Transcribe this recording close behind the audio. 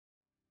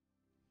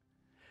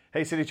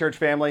Hey, City Church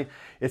family.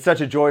 It's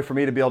such a joy for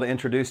me to be able to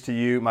introduce to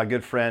you my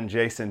good friend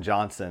Jason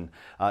Johnson.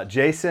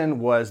 Jason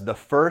was the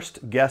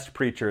first guest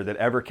preacher that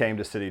ever came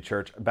to City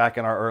Church back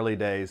in our early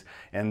days,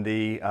 and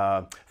the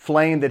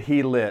flame that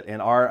he lit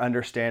in our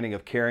understanding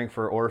of caring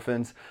for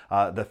orphans,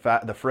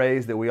 the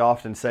phrase that we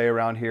often say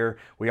around here,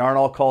 we aren't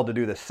all called to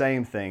do the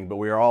same thing, but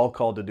we are all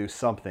called to do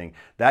something.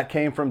 That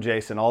came from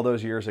Jason all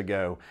those years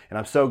ago, and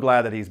I'm so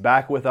glad that he's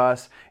back with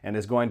us and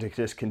is going to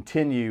just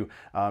continue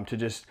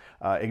to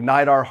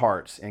ignite our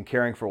hearts in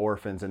caring for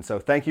orphans. And so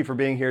thank you for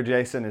being here,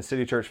 Jason, and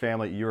City Church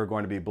family. You are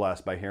going to be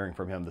blessed by hearing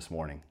from him this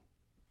morning.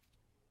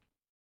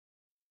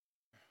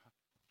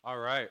 All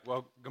right.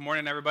 Well, good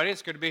morning, everybody.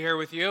 It's good to be here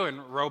with you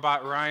in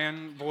Robot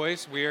Ryan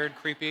voice, weird,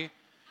 creepy.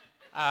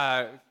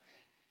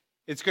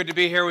 It's good to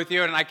be here with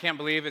you, and I can't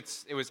believe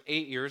it was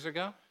 8 years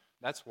ago.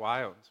 That's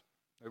wild.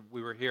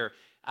 We were here.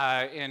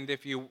 And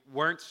if you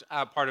weren't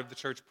part of the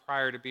church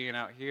prior to being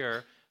out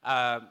here,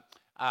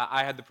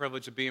 I had the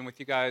privilege of being with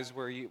you guys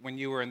when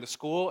you were in the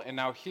school and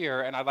now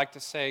here, and I'd like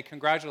to say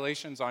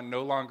congratulations on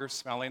no longer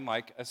smelling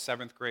like a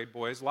 7th grade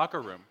boys'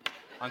 locker room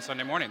on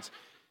Sunday mornings.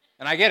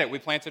 And I get it. We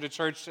planted a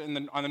church on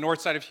the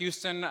north side of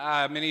Houston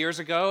many years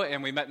ago,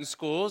 and we met in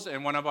schools,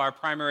 and one of our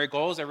primary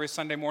goals every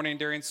Sunday morning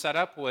during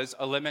setup was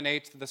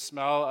eliminate the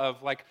smell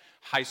of like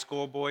high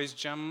school boys'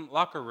 gym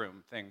locker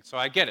room thing. So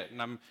I get it,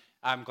 and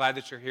I'm glad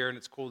that you're here, and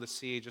it's cool to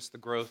see just the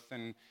growth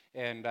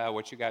and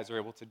what you guys are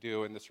able to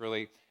do in this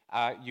really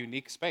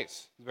unique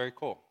space. Very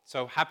cool.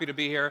 So happy to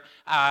be here.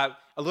 A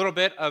little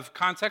bit of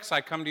context.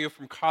 I come to you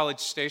from College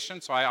Station,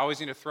 so I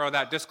always need to throw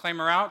that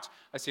disclaimer out.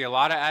 I see a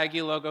lot of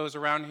Aggie logos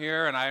around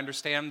here, and I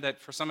understand that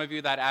for some of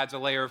you that adds a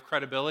layer of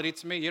credibility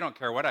to me. You don't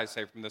care what I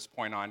say from this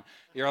point on.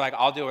 You're like,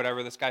 I'll do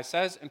whatever this guy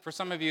says. And for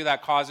some of you,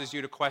 that causes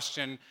you to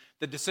question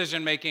the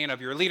decision-making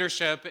of your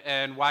leadership,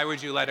 and why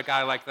would you let a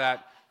guy like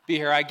that be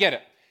here? I get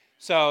it.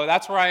 So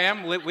that's where I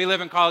am. We live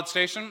in College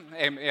Station.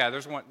 Yeah,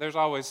 there's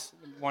always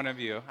one of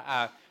you.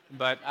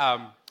 But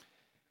I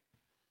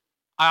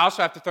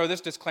also have to throw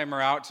this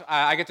disclaimer out.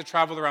 I get to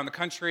travel around the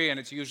country, and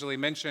it's usually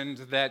mentioned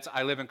that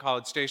I live in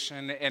College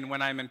Station. And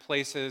when I'm in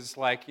places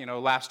like,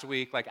 last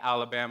week, like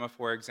Alabama,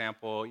 for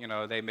example,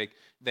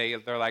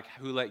 they're like,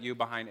 who let you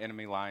behind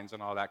enemy lines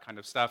and all that kind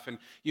of stuff. And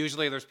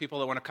usually there's people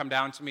that want to come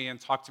down to me and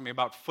talk to me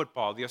about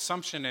football. The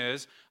assumption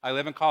is I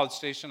live in College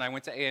Station. I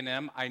went to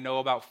A&M. I know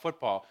about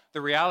football. The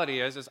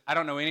reality is I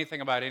don't know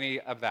anything about any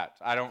of that.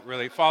 I don't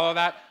really follow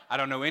that. I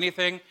don't know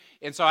anything.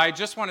 And so I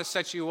just want to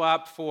set you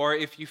up for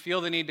if you feel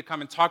the need to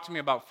come and talk to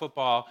me about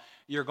football,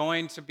 you're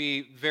going to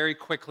be very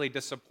quickly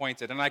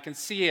disappointed. And I can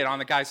see it on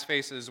the guys'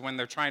 faces when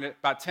they're trying to,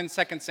 about 10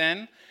 seconds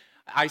in,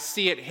 I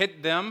see it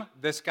hit them,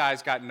 this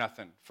guy's got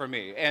nothing for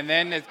me. And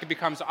then it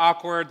becomes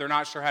awkward, they're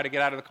not sure how to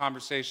get out of the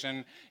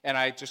conversation, and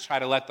I just try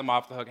to let them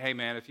off the hook. Hey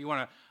man, if you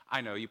want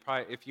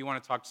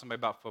to talk to somebody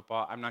about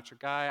football, I'm not your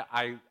guy,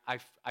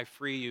 I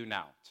free you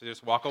now to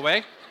just walk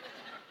away.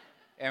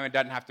 And it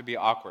doesn't have to be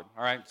awkward,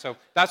 all right? So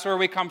that's where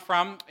we come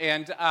from,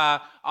 and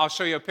I'll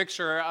show you a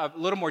picture of a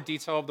little more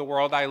detail of the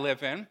world I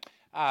live in.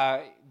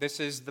 This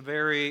is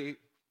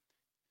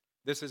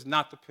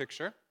not the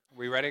picture. Are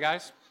we ready,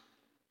 guys?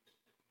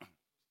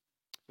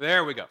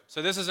 There we go.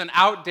 So this is an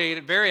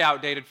very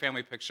outdated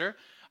family picture,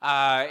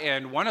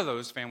 and one of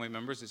those family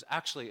members is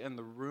actually in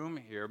the room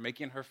here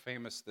making her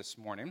famous this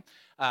morning,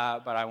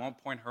 but I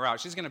won't point her out.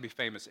 She's going to be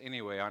famous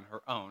anyway on her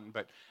own,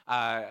 but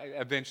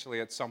eventually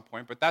at some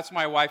point. But that's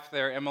my wife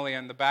there, Emily,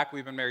 in the back.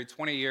 We've been married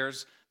 20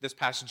 years. This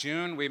past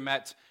June, we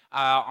met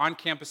on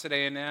campus at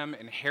A&M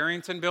in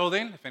Harrington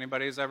Building. If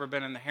anybody's ever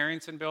been in the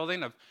Harrington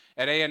Building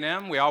at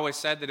A&M, we always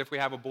said that if we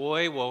have a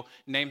boy, we'll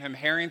name him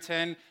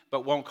Harrington,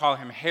 but won't call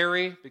him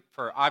Harry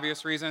for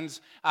obvious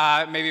reasons.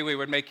 Maybe we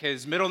would make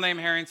his middle name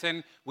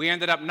Harrington. We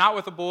ended up not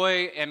with a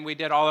boy, and we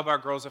did all of our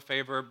girls a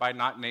favor by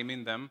not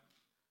naming them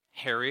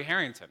Harry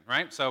Harrington,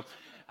 right? So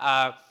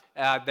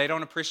they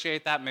don't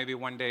appreciate that. Maybe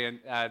one day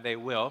they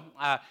will.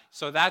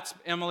 So that's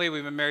Emily.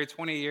 We've been married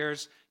 20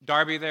 years.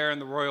 Darby there in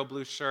the royal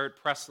blue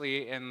shirt.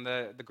 Presley in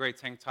the gray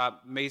tank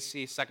top.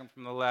 Macy, second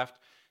from the left.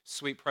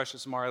 Sweet,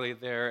 precious Marley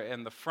there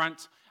in the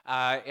front.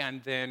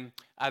 And then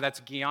that's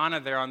Guyana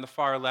there on the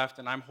far left.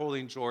 And I'm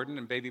holding Jordan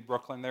and baby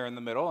Brooklyn there in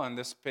the middle. And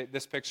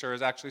this picture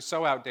is actually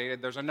so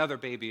outdated, there's another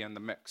baby in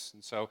the mix.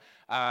 And so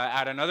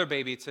add another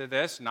baby to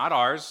this. Not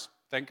ours,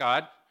 thank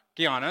God.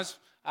 Guyana's.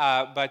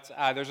 But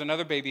there's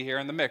another baby here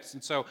in the mix.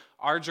 And so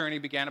our journey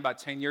began about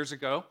 10 years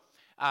ago,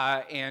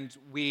 and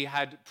we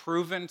had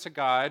proven to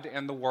God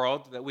and the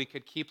world that we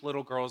could keep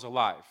little girls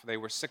alive. They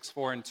were 6,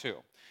 4, and 2.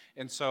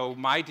 And so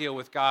my deal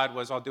with God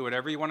was I'll do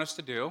whatever you want us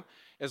to do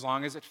as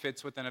long as it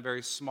fits within a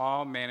very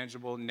small,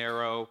 manageable,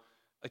 narrow,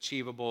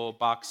 achievable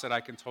box that I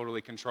can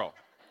totally control.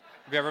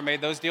 Have you ever made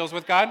those deals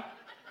with God?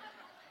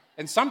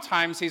 And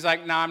sometimes he's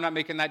like, no, I'm not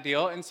making that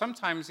deal. And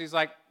sometimes he's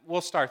like,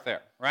 we'll start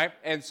there, right?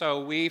 And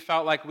so we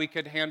felt like we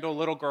could handle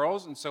little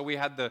girls, and so we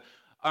had the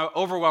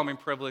overwhelming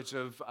privilege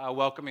of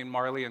welcoming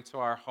Marley into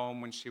our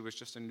home when she was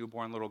just a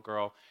newborn little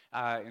girl,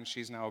 and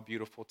she's now a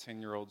beautiful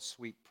 10-year-old,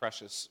 sweet,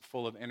 precious,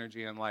 full of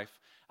energy and life.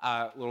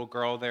 little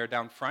girl there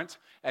down front.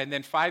 And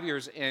then 5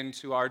 years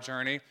into our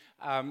journey,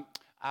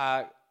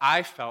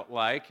 I felt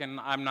like, and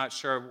I'm not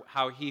sure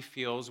how he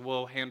feels,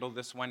 we'll handle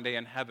this one day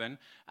in heaven,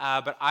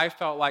 but I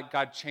felt like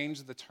God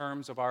changed the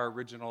terms of our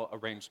original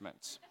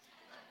arrangements.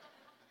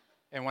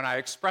 And when I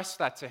expressed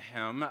that to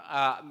him,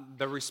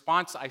 the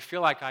response I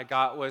feel like I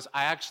got was,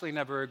 I actually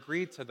never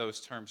agreed to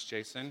those terms,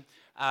 Jason.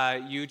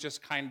 You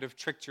just kind of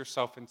tricked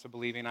yourself into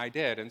believing I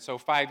did. And so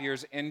 5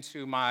 years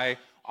into my,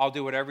 I'll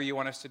do whatever you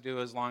want us to do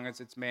as long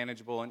as it's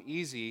manageable and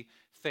easy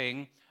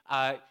thing,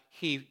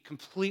 he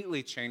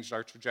completely changed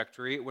our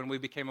trajectory when we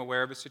became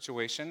aware of a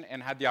situation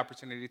and had the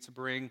opportunity to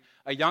bring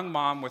a young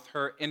mom with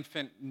her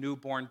infant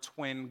newborn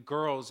twin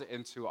girls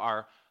into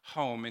our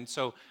home. And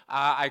so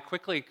I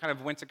quickly kind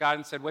of went to God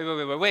and said,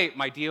 wait.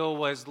 My deal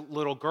was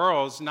little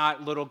girls,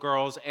 not little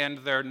girls and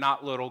their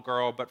not little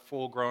girl, but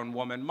full-grown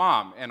woman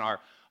mom in our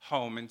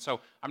home. And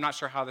so I'm not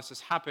sure how this has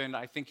happened.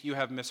 I think you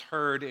have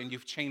misheard and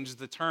you've changed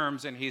the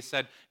terms. And he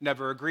said,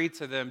 never agreed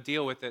to them,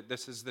 deal with it.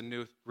 This is the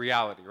new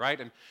reality,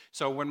 right? And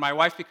so when my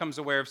wife becomes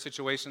aware of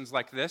situations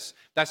like this,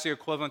 that's the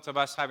equivalent of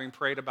us having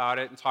prayed about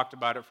it and talked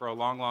about it for a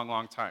long, long,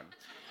 long time.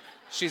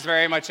 She's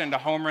very much into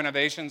home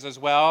renovations as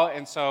well.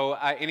 And so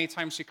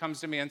anytime she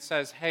comes to me and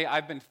says, hey,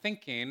 I've been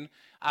thinking,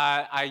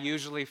 I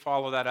usually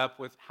follow that up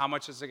with how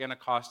much is it going to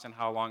cost and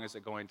how long is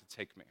it going to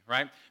take me,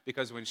 right?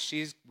 Because when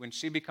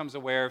she becomes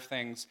aware of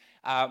things,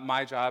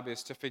 my job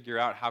is to figure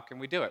out how can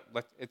we do it.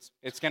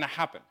 It's going to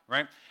happen,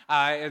 right?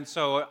 And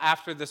so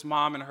after this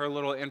mom and her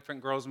little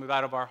infant girls move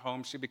out of our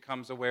home, she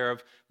becomes aware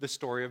of the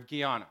story of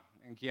Gianna.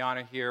 And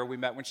Gianna here, we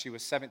met when she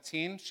was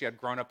 17. She had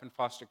grown up in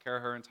foster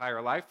care her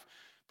entire life,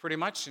 pretty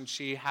much, and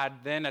she had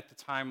then at the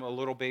time a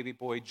little baby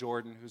boy,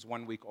 Jordan, who's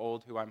 1 week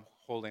old, who I'm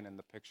holding in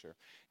the picture.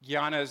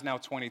 Gianna is now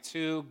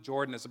 22,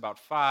 Jordan is about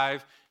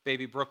 5,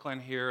 baby Brooklyn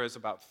here is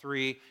about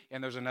 3,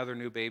 and there's another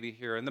new baby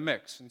here in the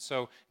mix. And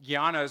so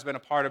Gianna has been a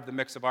part of the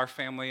mix of our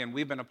family, and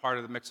we've been a part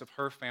of the mix of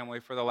her family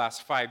for the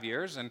last 5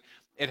 years, and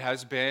it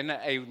has been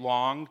a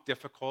long,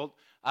 difficult,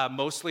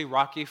 mostly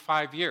rocky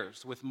 5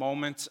 years with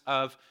moments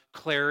of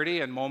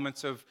clarity and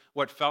moments of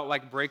what felt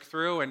like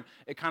breakthrough. And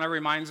it kind of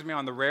reminds me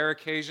on the rare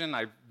occasion,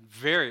 I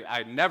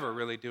never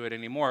really do it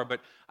anymore,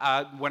 but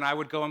when I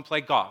would go and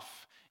play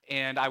golf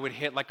and I would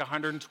hit like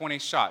 120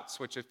 shots,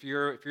 which if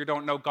you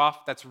don't know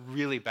golf, that's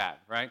really bad,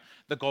 right?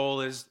 The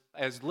goal is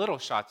as little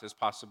shots as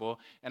possible,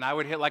 and I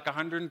would hit like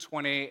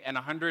 120, and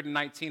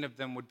 119 of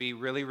them would be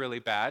really, really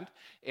bad,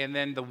 and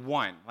then the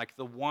one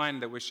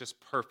that was just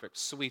perfect,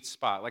 sweet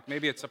spot. Like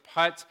maybe it's a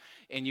putt,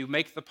 and you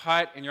make the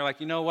putt, and you're like,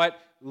 you know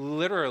what?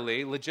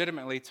 Literally,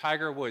 legitimately,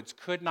 Tiger Woods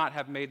could not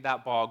have made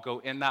that ball go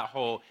in that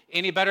hole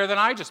any better than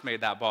I just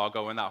made that ball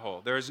go in that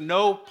hole. There is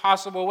no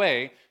possible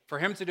way for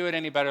him to do it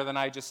any better than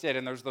I just did,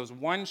 and there's those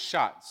one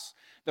shots.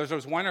 There's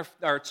those one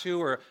or two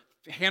or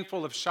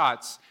handful of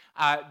shots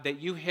that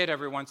you hit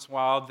every once in a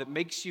while that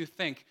makes you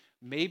think,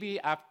 maybe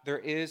there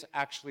is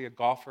actually a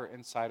golfer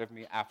inside of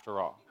me after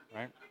all,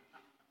 right?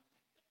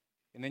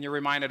 And then you're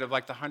reminded of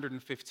like the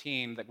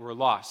 115 that were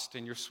lost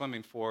and you're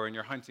swimming for and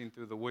you're hunting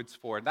through the woods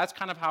for. And that's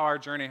kind of how our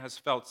journey has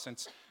felt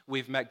since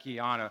we've met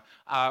Gianna.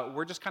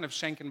 We're just kind of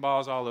shanking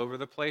balls all over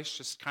the place,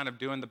 just kind of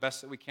doing the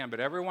best that we can. But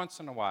every once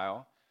in a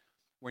while,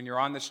 when you're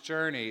on this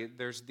journey,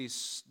 there's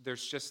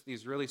just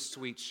these really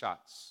sweet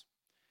shots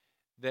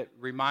that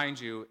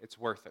remind you it's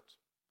worth it.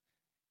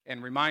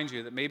 And remind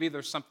you that maybe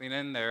there's something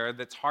in there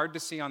that's hard to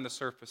see on the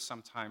surface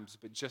sometimes,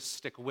 but just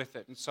stick with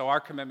it. And so our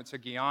commitment to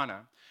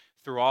Gianna,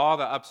 through all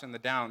the ups and the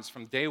downs,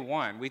 from day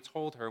one, we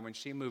told her when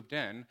she moved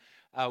in,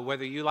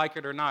 whether you like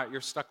it or not,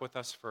 you're stuck with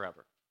us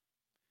forever.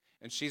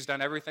 And she's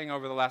done everything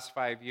over the last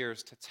 5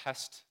 years to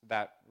test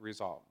that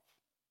resolve.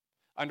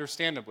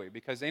 Understandably,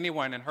 because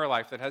anyone in her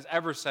life that has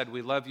ever said,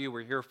 we love you,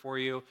 we're here for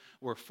you,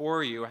 we're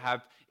for you,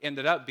 have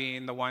ended up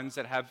being the ones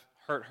that have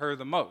hurt her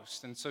the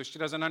most. And so she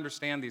doesn't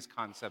understand these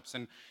concepts,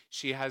 and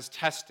she has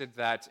tested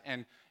that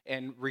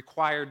and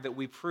required that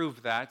we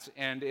prove that,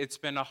 and it's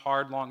been a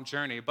hard, long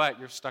journey, but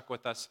you're stuck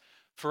with us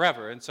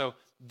forever. And so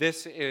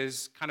this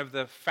is kind of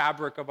the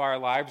fabric of our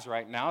lives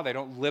right now. They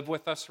don't live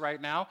with us right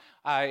now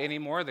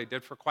anymore. They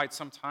did for quite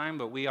some time,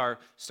 but we are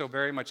still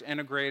very much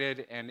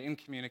integrated and in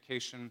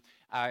communication,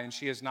 and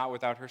she is not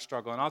without her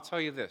struggle. And I'll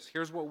tell you this,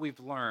 here's what we've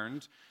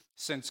learned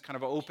since kind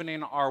of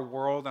opening our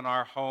world and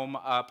our home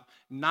up,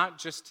 not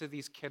just to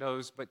these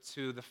kiddos, but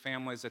to the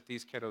families that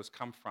these kiddos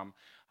come from,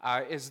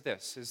 is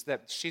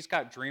that she's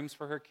got dreams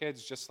for her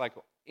kids just like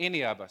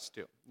any of us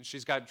do. And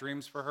she's got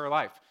dreams for her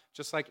life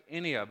just like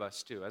any of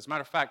us do. As a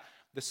matter of fact,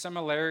 the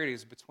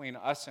similarities between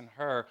us and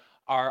her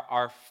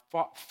are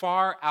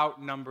far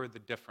outnumber the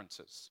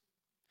differences.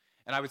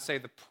 And I would say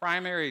the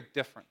primary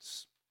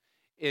difference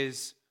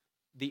is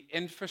the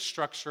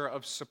infrastructure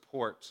of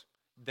support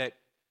that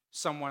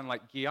someone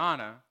like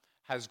Gianna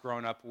has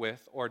grown up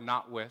with or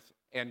not with,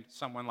 and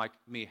someone like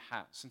me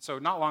has. And so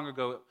not long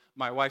ago,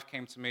 my wife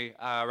came to me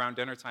around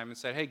dinner time and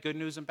said, hey, good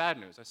news and bad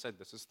news. I said,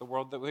 this is the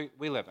world that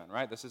we live in,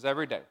 right? This is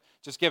every day.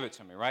 Just give it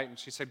to me, right? And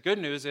she said, good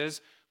news is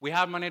we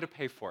have money to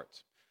pay for it.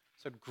 I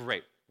said,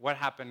 great. What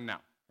happened now,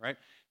 right?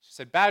 She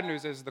said, bad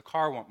news is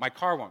my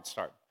car won't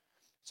start.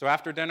 So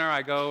after dinner,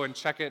 I go and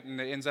check it, and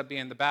it ends up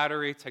being the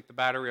battery. Take the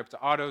battery up to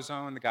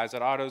AutoZone. The guys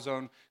at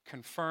AutoZone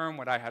confirm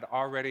what I had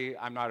already.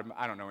 I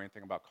don't know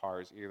anything about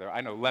cars either. I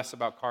know less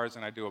about cars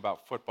than I do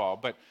about football.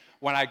 But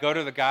when I go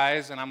to the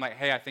guys and I'm like,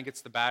 hey, I think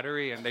it's the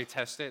battery, and they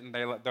test it, and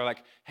they're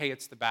like, hey,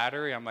 it's the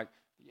battery. I'm like,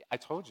 I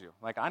told you.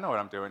 Like, I know what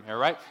I'm doing here,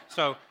 right?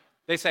 So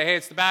they say, hey,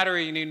 it's the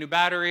battery. You need a new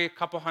battery. A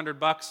couple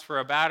 $100 for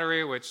a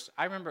battery, which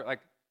I remember, like,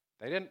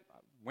 they didn't.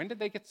 When did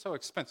they get so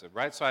expensive,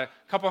 right? So a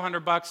couple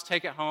 $100,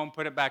 take it home,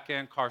 put it back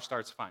in, car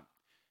starts fine.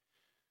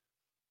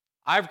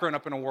 I've grown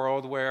up in a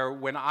world where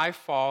when I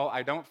fall,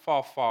 I don't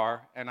fall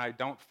far, and I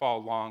don't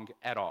fall long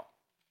at all.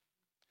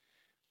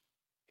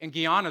 In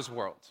Guyana's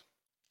world,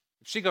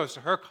 if she goes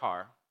to her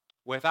car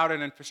without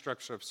an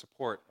infrastructure of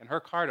support and her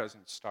car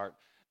doesn't start,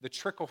 the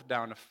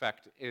trickle-down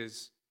effect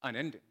is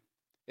unending.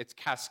 It's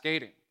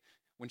cascading.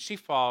 When she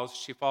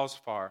falls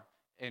far,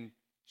 and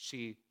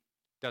she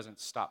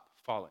doesn't stop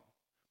falling.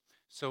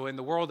 So in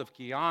the world of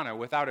Guyana,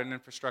 without an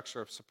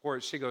infrastructure of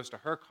support, she goes to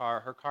her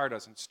car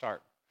doesn't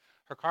start.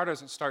 Her car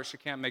doesn't start, she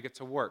can't make it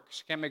to work.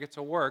 She can't make it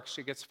to work,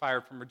 she gets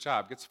fired from her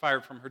job. Gets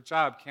fired from her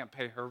job, can't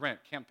pay her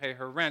rent. Can't pay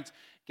her rent,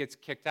 gets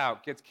kicked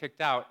out. Gets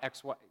kicked out,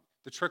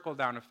 the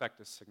trickle-down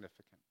effect is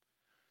significant.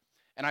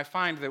 And I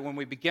find that when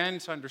we begin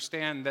to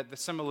understand that the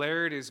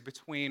similarities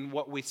between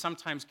what we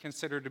sometimes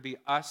consider to be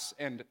us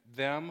and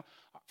them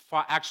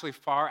actually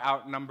far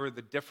outnumber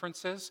the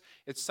differences,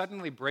 it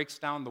suddenly breaks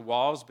down the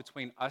walls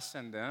between us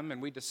and them,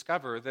 and we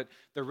discover that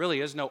there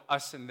really is no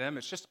us and them.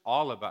 It's just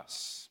all of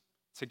us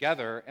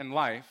together in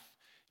life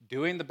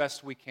doing the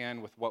best we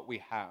can with what we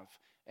have.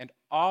 And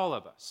all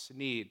of us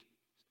need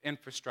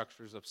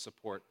infrastructures of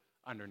support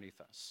underneath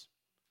us.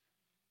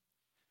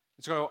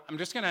 So I'm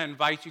just going to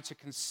invite you to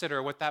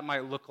consider what that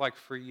might look like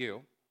for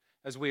you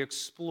as we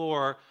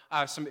explore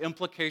some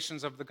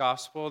implications of the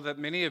gospel that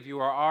many of you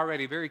are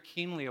already very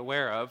keenly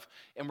aware of.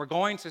 And we're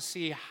going to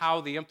see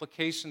how the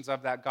implications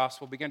of that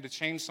gospel begin to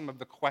change some of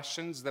the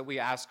questions that we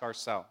ask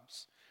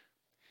ourselves,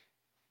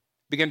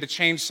 begin to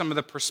change some of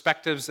the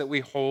perspectives that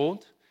we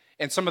hold,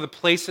 and some of the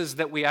places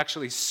that we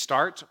actually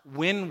start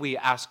when we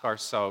ask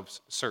ourselves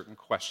certain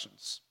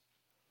questions.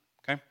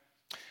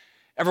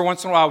 Every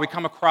once in a while, we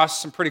come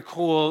across some pretty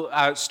cool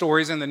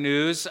stories in the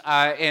news,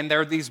 and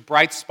there are these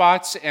bright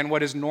spots in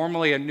what is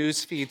normally a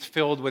news feed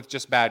filled with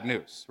just bad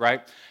news,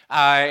 right?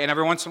 And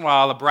every once in a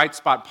while, a bright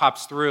spot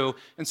pops through,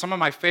 and some of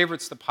my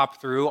favorites that pop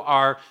through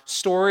are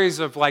stories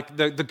of, like,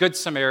 the Good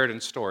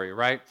Samaritan story,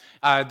 right?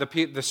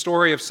 The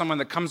story of someone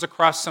that comes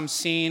across some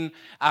scene,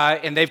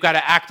 and they've got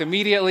to act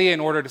immediately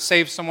in order to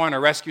save someone or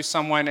rescue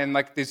someone, and,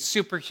 like, these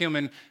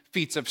superhuman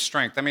feats of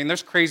strength. I mean,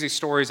 there's crazy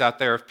stories out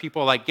there of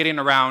people like getting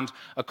around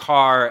a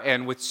car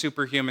and with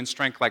superhuman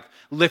strength, like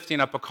lifting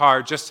up a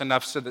car just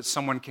enough so that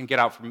someone can get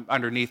out from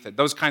underneath it.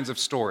 Those kinds of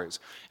stories.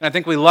 And I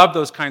think we love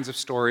those kinds of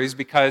stories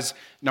because,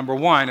 number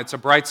one, it's a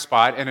bright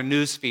spot in a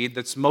news feed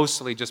that's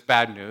mostly just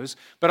bad news.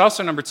 But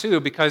also, number two,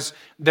 because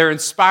they're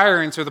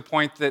inspiring to the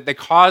point that they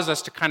cause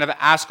us to kind of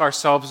ask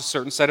ourselves a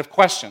certain set of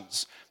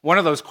questions. One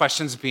of those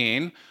questions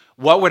being,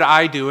 what would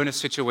I do in a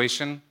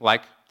situation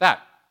like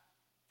that?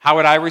 How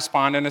would I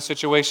respond in a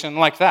situation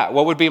like that?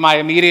 What would be my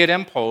immediate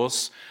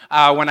impulse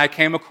when I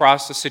came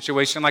across a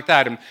situation like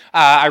that? And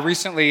I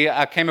recently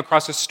came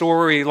across a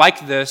story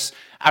like this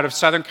out of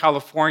Southern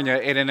California.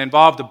 It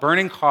involved a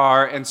burning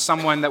car and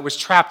someone that was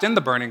trapped in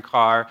the burning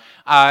car.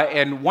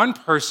 And one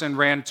person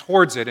ran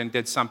towards it and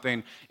did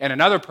something, and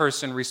another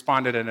person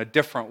responded in a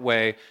different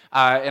way.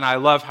 And I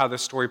love how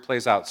this story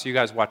plays out. So you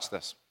guys watch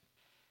this.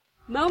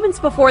 Moments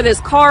before this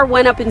car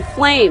went up in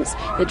flames,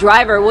 the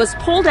driver was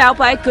pulled out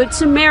by a Good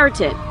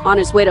Samaritan on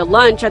his way to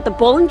lunch at the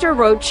Bollinger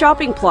Road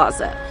shopping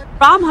plaza.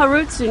 Ram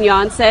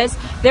Harutsunyan says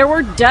there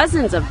were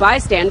dozens of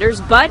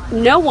bystanders, but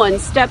no one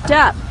stepped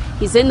up.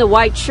 He's in the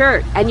white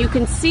shirt, and you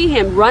can see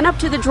him run up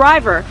to the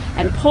driver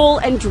and pull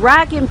and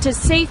drag him to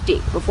safety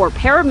before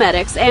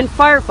paramedics and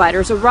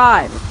firefighters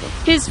arrive.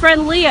 His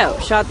friend Leo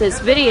shot this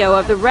video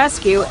of the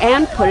rescue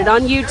and put it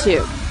on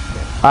YouTube.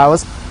 It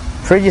was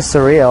pretty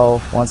surreal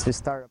once we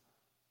started.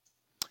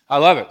 I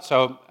love it.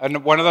 So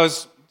one of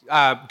those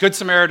Good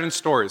Samaritan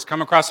stories.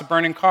 Come across a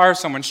burning car,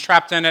 someone's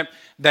trapped in it.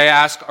 They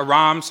ask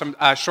Aram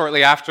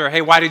shortly after, hey,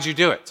 why did you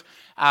do it?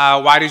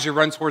 Why did you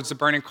run towards the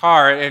burning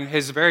car? And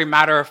his very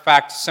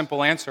matter-of-fact,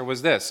 simple answer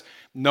was this: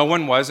 no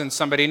one was and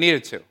somebody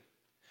needed to.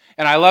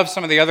 And I love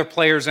some of the other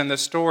players in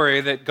this story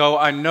that go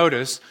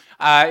unnoticed.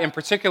 In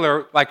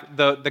particular, like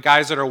the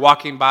guys that are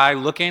walking by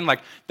looking,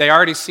 like they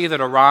already see that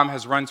Aram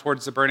has run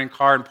towards the burning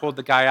car and pulled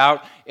the guy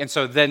out. And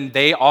so then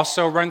they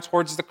also run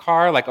towards the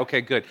car, like,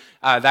 okay, good.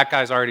 That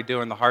guy's already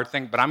doing the hard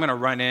thing, but I'm going to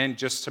run in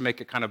just to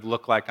make it kind of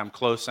look like I'm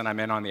close and I'm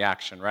in on the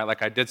action, right?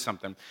 Like I did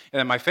something. And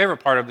then my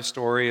favorite part of the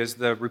story is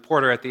the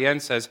reporter at the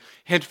end says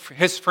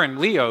his friend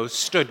Leo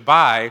stood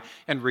by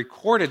and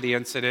recorded the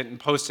incident and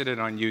posted it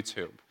on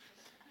YouTube.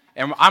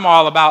 And I'm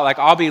all about, like,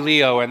 I'll be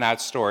Leo in that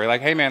story.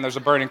 Like, hey, man, there's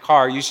a burning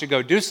car. You should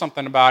go do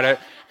something about it.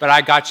 But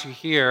I got you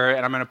here,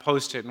 and I'm going to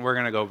post it, and we're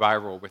going to go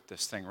viral with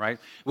this thing, right?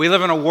 We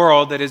live in a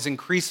world that is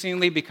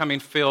increasingly becoming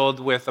filled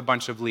with a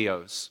bunch of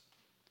Leos.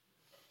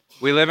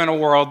 We live in a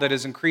world that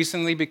is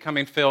increasingly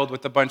becoming filled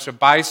with a bunch of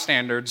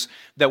bystanders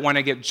that want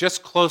to get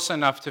just close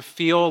enough to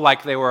feel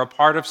like they were a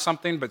part of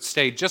something, but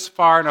stay just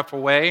far enough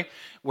away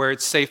where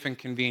it's safe and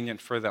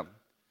convenient for them.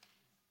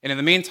 And in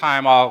the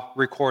meantime, I'll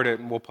record it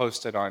and we'll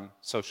post it on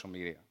social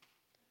media.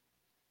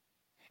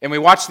 And we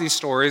watch these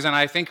stories, and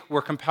I think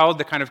we're compelled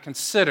to kind of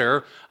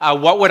consider,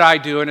 what would I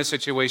do in a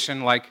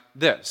situation like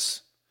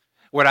this?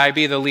 Would I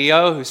be the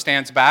Leo who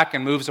stands back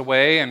and moves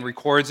away and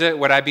records it?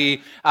 Would I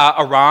be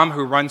Aram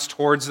who runs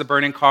towards the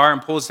burning car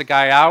and pulls the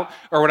guy out?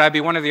 Or would I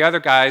be one of the other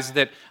guys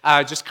that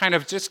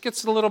just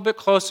gets a little bit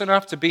close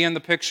enough to be in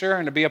the picture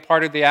and to be a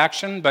part of the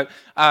action, but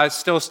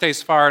still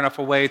stays far enough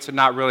away to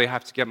not really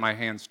have to get my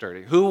hands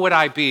dirty? Who would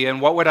I be,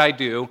 and what would I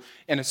do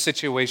in a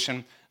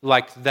situation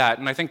like that?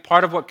 And I think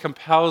part of what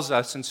compels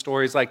us in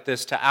stories like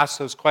this to ask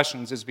those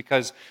questions is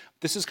because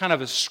this is kind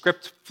of a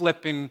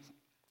script-flipping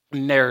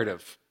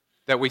narrative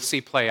that we see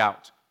play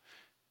out.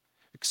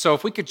 So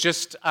if we could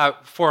just,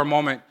 for a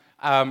moment,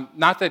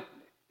 not that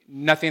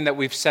nothing that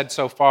we've said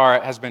so far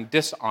has been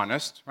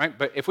dishonest, right?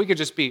 But if we could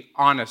just be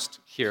honest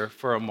here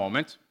for a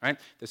moment, right?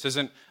 This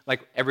isn't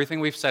like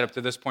everything we've said up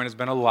to this point has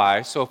been a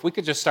lie. So if we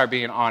could just start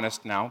being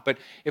honest now, but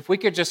if we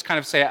could just kind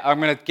of say, I'm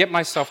going to get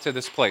myself to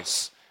this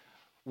place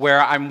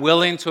where I'm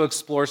willing to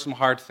explore some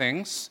hard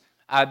things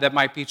that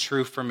might be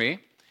true for me,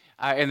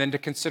 and then to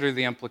consider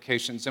the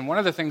implications. And one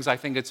of the things I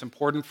think it's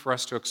important for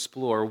us to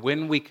explore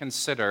when we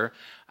consider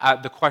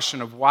the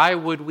question of why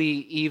would we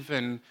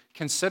even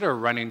consider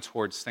running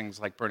towards things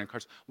like burning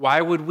cars?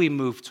 Why would we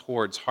move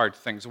towards hard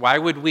things? Why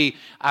would we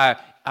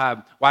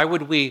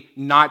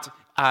not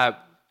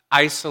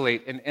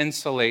isolate and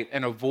insulate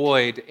and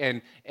avoid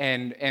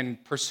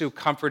and pursue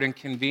comfort and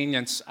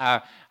convenience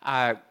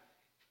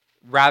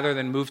rather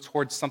than move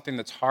towards something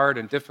that's hard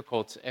and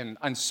difficult and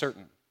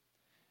uncertain?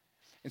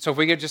 And so if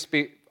we could just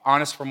be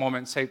honest for a moment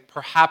and say,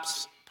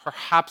 perhaps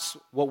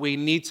what we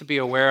need to be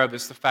aware of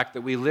is the fact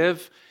that we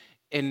live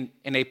in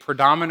a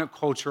predominant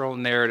cultural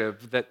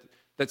narrative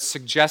that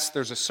suggests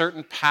there's a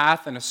certain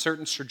path and a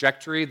certain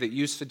trajectory that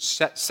you should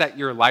set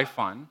your life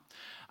on.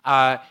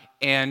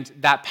 And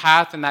that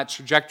path and that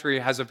trajectory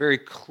has a very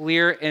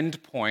clear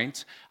end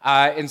point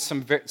and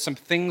some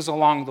things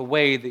along the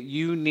way that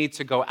you need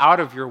to go out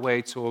of your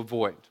way to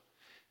avoid.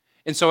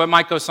 And so it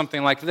might go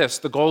something like this.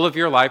 The goal of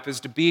your life is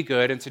to be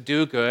good and to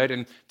do good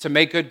and to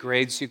make good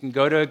grades so you can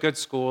go to a good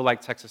school like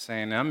Texas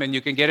A&M, and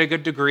you can get a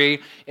good degree,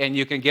 and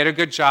you can get a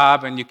good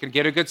job, and you can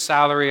get a good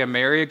salary and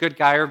marry a good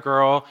guy or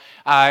girl,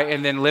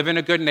 and then live in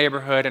a good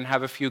neighborhood and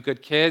have a few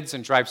good kids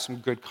and drive some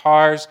good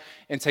cars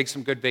and take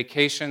some good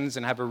vacations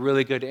and have a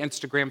really good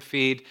Instagram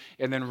feed,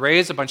 and then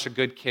raise a bunch of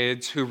good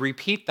kids who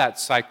repeat that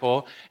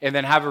cycle and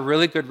then have a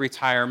really good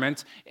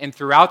retirement. And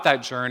throughout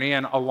that journey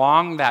and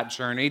along that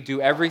journey, do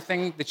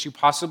everything that you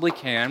possibly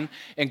can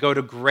and go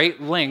to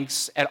great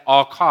lengths at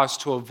all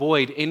costs to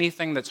avoid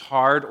anything that's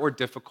hard or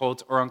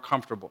difficult or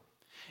uncomfortable,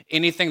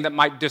 anything that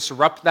might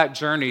disrupt that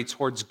journey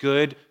towards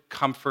good,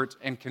 comfort,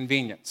 and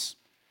convenience.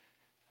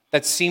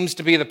 That seems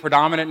to be the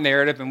predominant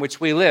narrative in which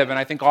we live, and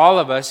I think all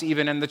of us,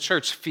 even in the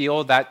church,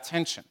 feel that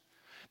tension.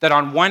 That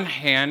on one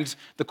hand,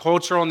 the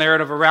cultural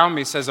narrative around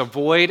me says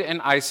avoid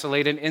and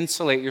isolate and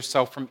insulate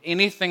yourself from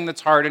anything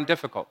that's hard and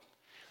difficult,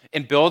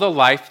 and build a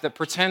life that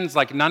pretends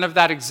like none of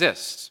that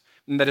exists,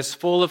 and that is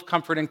full of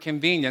comfort and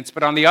convenience.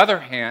 But on the other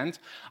hand,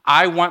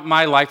 I want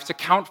my life to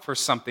count for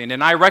something,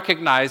 and I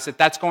recognize that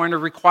that's going to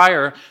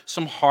require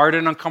some hard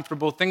and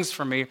uncomfortable things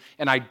for me,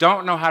 and I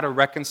don't know how to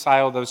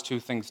reconcile those two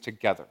things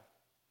together.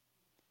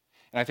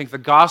 And I think the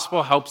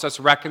gospel helps us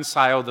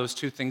reconcile those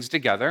two things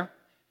together,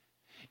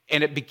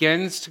 and it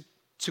begins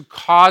to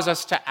cause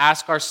us to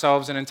ask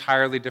ourselves an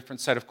entirely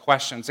different set of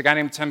questions. A guy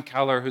named Tim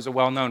Keller, who's a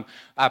well-known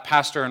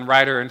pastor and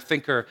writer and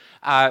thinker,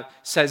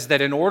 says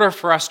that in order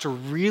for us to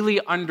really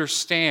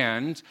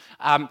understand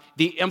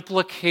the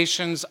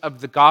implications of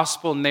the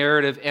gospel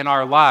narrative in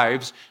our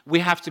lives,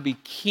 we have to be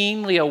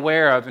keenly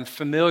aware of and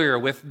familiar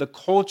with the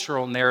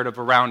cultural narrative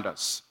around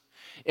us.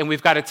 And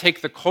we've got to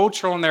take the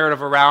cultural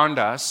narrative around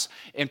us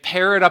and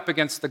pair it up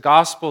against the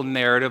gospel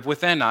narrative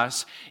within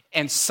us,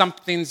 and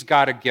something's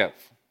got to give.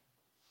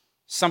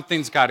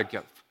 Something's got to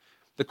give.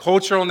 The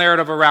cultural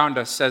narrative around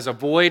us says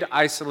avoid,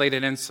 isolate,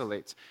 and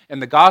insulate.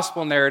 And the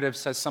gospel narrative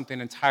says something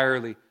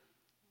entirely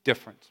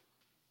different.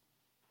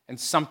 And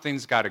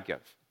something's got to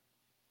give.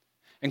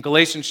 In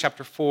Galatians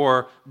chapter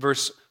 4,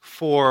 verse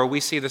 4, we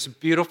see this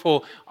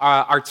beautiful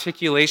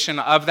articulation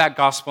of that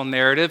gospel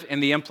narrative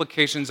and the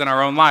implications in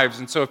our own lives.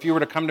 And so if you were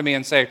to come to me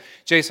and say,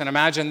 Jason,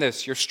 imagine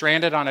this, you're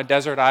stranded on a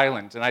desert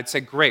island. And I'd say,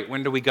 great,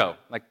 when do we go?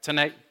 Like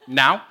tonight?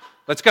 Now?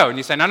 Let's go. And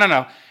you say,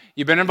 no.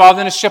 You've been involved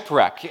in a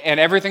shipwreck, and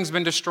everything's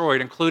been destroyed,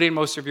 including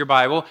most of your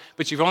Bible,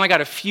 but you've only got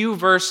a few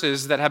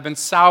verses that have been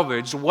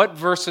salvaged. What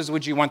verses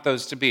would you want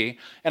those to be?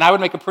 And I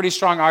would make a pretty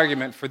strong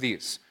argument for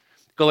these.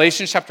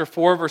 Galatians chapter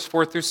 4, verse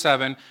 4 through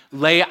 7,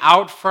 lay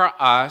out for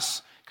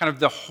us kind of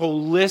the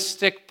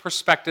holistic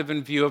perspective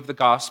and view of the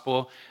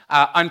gospel,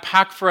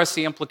 unpack for us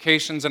the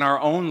implications in our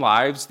own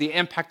lives, the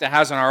impact it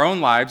has on our own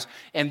lives,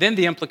 and then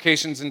the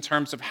implications in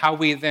terms of how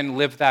we then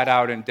live that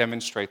out and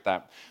demonstrate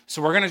that.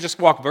 So we're going to just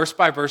walk verse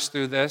by verse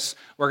through this.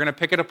 We're going to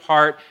pick it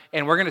apart,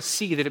 and we're going to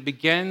see that it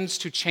begins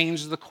to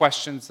change the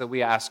questions that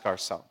we ask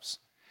ourselves.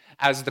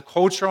 As the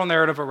cultural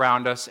narrative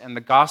around us and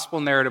the gospel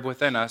narrative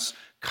within us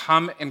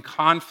come in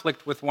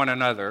conflict with one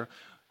another,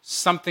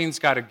 something's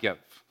got to give.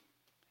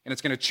 And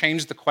it's going to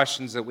change the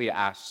questions that we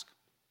ask.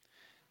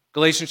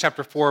 Galatians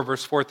chapter 4,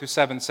 verse 4 through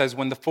 7 says,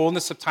 when the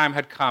fullness of time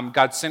had come,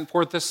 God sent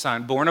forth his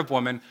son, born of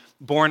woman,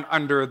 born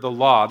under the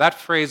law. That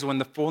phrase, when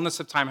the fullness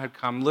of time had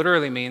come,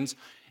 literally means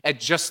at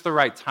just the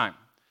right time.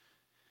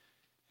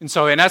 And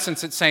so in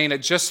essence, it's saying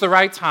at just the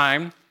right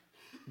time,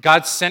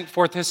 God sent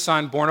forth his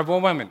son, born of a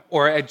woman.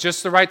 Or at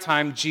just the right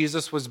time,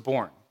 Jesus was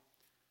born.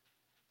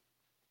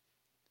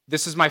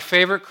 This is my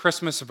favorite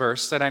Christmas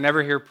verse that I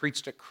never hear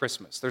preached at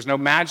Christmas. There's no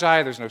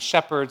magi, there's no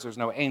shepherds, there's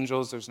no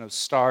angels, there's no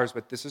stars,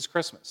 but this is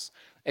Christmas.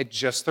 At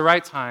just the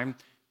right time,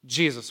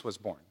 Jesus was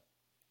born.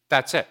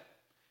 That's it.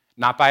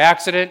 Not by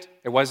accident.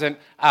 It wasn't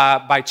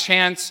by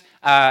chance.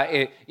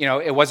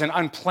 It wasn't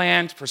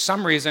unplanned. For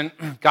some reason,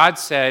 God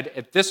said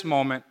at this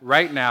moment,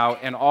 right now,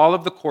 in all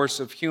of the course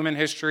of human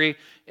history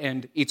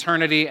and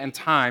eternity and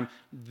time,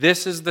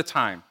 this is the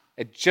time.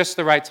 At just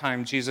the right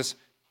time, Jesus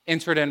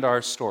entered into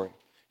our story.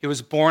 He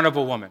was born of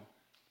a woman.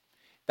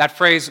 That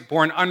phrase,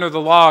 born under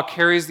the law,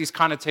 carries these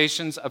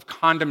connotations of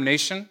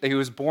condemnation, that he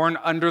was born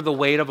under the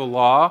weight of a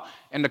law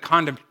and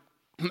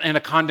a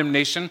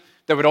condemnation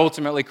that would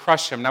ultimately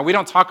crush him. Now, we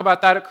don't talk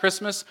about that at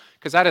Christmas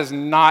because that is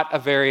not a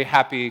very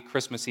happy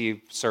Christmas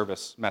Eve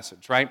service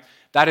message, right?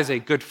 That is a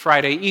Good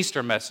Friday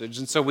Easter message,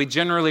 and so we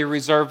generally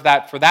reserve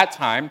that for that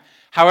time.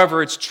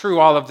 However, it's true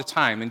all of the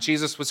time, and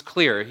Jesus was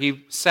clear.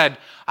 He said,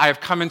 I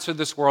have come into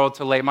this world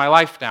to lay my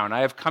life down.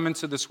 I have come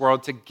into this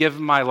world to give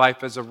my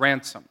life as a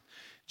ransom.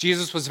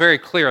 Jesus was very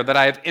clear that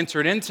I have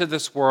entered into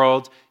this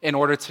world in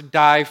order to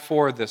die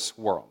for this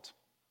world.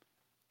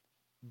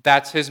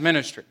 That's his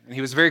ministry, and he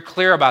was very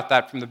clear about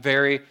that from the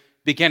very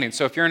beginning.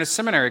 So if you're in a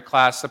seminary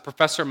class, the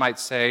professor might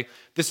say,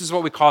 this is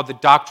what we call the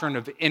doctrine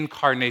of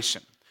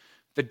incarnation.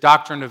 The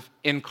doctrine of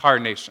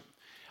incarnation.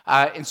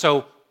 And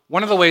so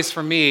one of the ways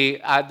for me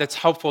that's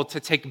helpful to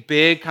take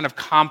big, kind of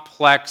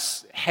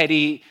complex,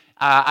 heady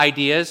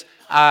ideas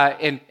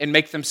and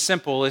make them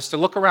simple is to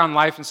look around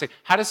life and say,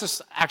 how does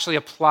this actually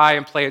apply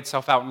and play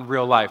itself out in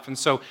real life? And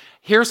so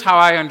here's how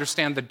I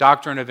understand the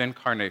doctrine of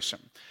incarnation.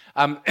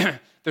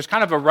 There's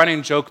kind of a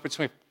running joke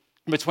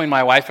between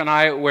my wife and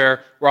I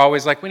where we're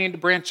always like, we need to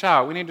branch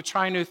out, we need to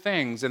try new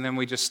things, and then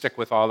we just stick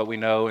with all that we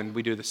know and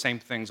we do the same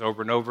things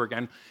over and over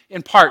again,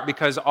 in part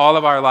because all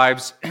of our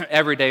lives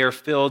every day are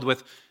filled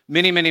with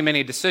many, many,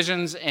 many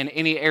decisions, and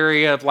any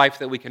area of life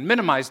that we can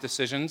minimize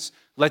decisions,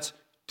 let's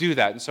do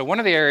that. And so one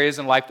of the areas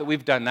in life that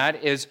we've done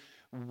that is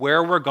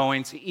where we're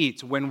going to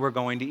eat, when we're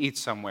going to eat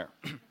somewhere.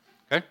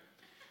 Okay?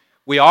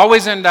 We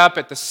always end up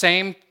at the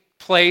same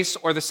place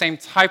or the same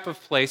type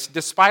of place,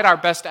 despite our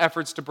best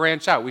efforts to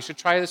branch out. We should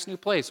try this new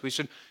place. We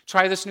should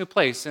try this new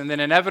place. And then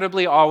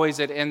inevitably, always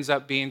it ends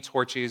up being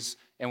Torchy's,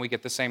 and we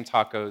get the same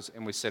tacos,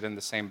 and we sit in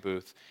the same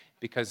booth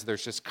because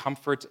there's just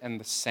comfort in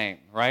the same,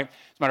 right? As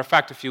a matter of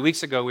fact, a few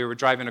weeks ago, we were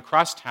driving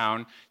across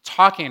town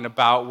talking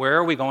about where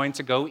are we going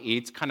to go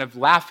eat, kind of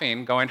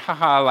laughing, going,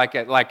 haha, like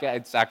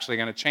it's actually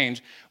going to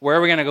change. Where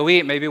are we going to go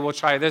eat? Maybe we'll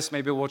try this,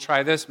 maybe we'll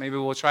try this, maybe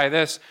we'll try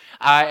this.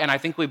 And I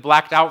think we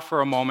blacked out for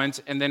a moment,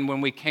 and then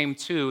when we came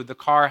to, the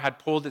car had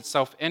pulled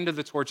itself into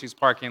the Torchy's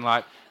parking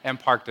lot and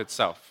parked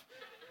itself.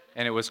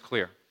 And it was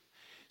clear.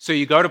 So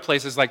you go to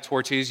places like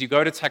Torchy's, you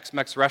go to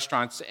Tex-Mex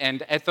restaurants,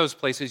 and at those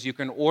places you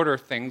can order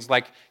things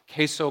like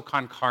queso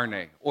con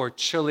carne or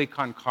chili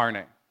con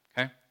carne,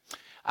 okay?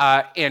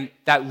 And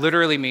that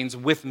literally means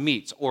with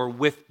meat or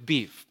with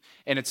beef.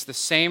 And it's the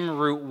same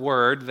root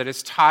word that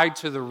is tied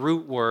to the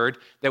root word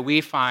that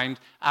we find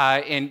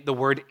in the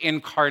word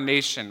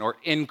incarnation or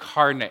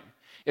incarnate.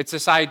 It's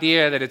this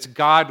idea that it's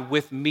God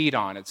with meat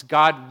on, it's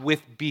God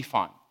with beef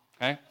on,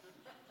 okay?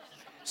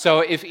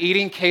 So if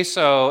eating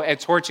queso at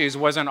Torchy's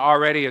wasn't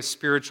already a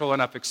spiritual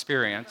enough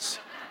experience,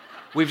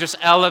 we've just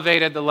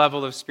elevated the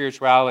level of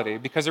spirituality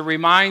because it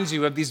reminds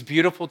you of these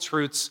beautiful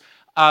truths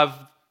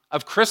of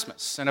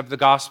Christmas and of the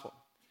gospel.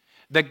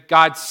 That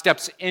God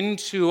steps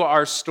into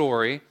our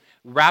story,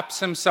 wraps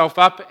himself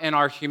up in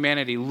our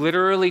humanity,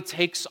 literally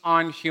takes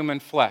on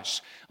human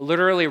flesh,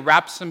 literally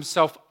wraps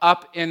himself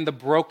up in the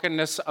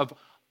brokenness of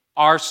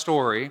our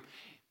story,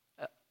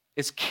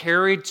 is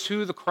carried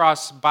to the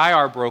cross by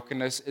our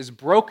brokenness, is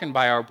broken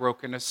by our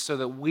brokenness so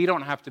that we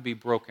don't have to be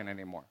broken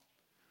anymore.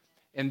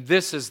 And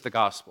this is the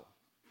gospel.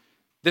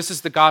 This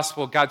is the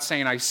gospel, God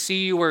saying, I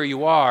see you where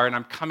you are and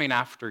I'm coming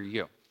after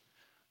you.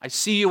 I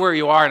see you where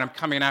you are and I'm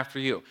coming after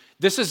you.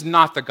 This is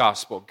not the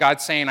gospel.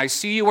 God saying, I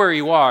see you where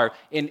you are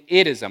and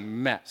it is a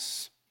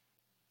mess.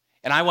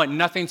 And I want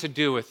nothing to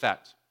do with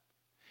that.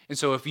 And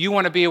so if you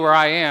want to be where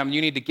I am,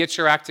 you need to get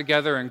your act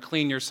together and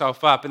clean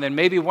yourself up. And then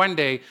maybe one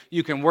day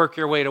you can work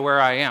your way to where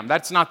I am.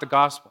 That's not the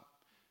gospel.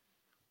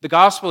 The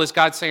gospel is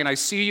God saying, I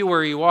see you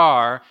where you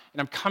are,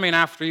 and I'm coming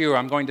after you.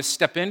 I'm going to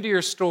step into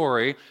your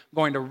story. I'm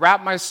going to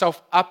wrap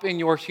myself up in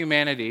your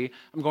humanity.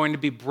 I'm going to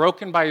be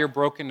broken by your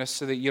brokenness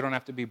so that you don't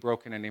have to be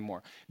broken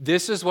anymore.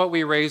 This is what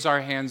we raise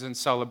our hands in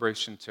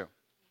celebration to.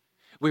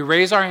 We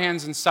raise our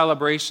hands in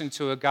celebration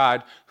to a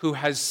God who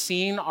has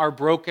seen our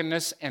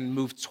brokenness and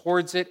moved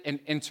towards it and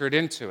entered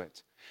into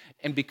it.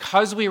 And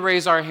because we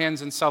raise our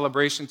hands in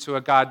celebration to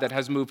a God that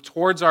has moved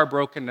towards our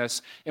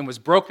brokenness and was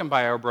broken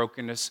by our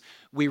brokenness,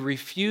 we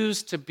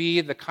refuse to be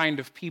the kind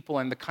of people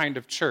and the kind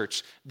of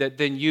church that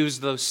then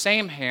use those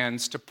same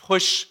hands to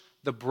push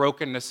the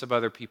brokenness of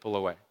other people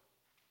away.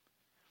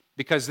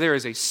 Because there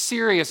is a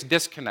serious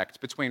disconnect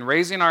between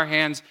raising our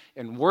hands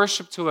in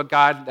worship to a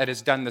God that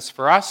has done this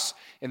for us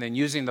and then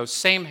using those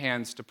same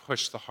hands to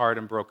push the hard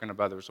and broken of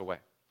others away.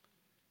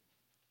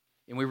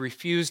 And we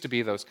refuse to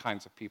be those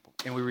kinds of people.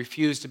 And we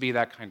refuse to be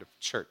that kind of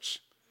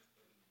church.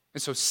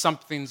 And so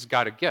something's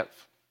got to give.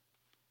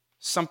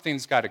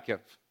 Something's got to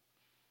give.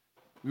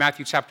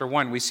 Matthew chapter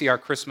 1, we see our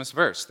Christmas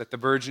verse, that the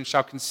virgin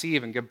shall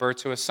conceive and give birth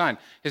to a son.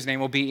 His name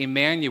will be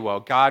Emmanuel,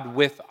 God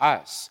with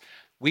us.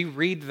 We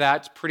read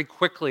that pretty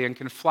quickly and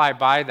can fly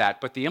by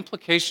that, but the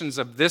implications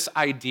of this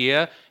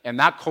idea and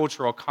that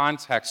cultural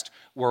context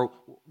were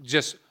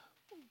just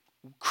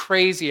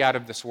crazy out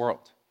of this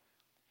world.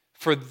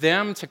 For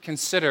them to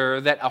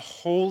consider that a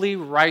holy,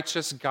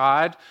 righteous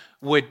God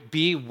would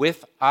be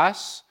with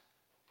us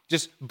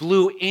just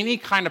blew any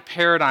kind of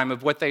paradigm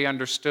of what they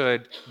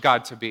understood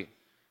God to be.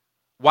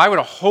 Why would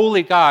a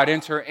holy God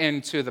enter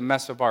into the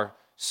mess of our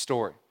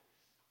story?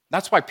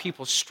 That's why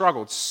people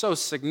struggled so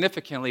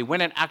significantly when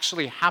it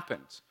actually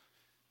happened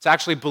to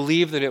actually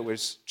believe that it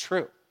was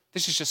true.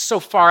 This is just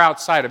so far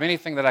outside of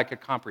anything that I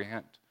could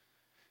comprehend.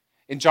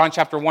 In John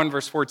chapter 1,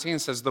 verse 14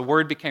 says, the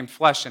Word became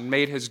flesh and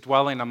made his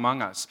dwelling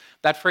among us.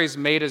 That phrase,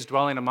 made his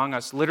dwelling among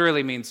us,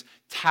 literally means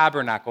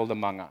tabernacled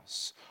among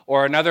us.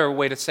 Or another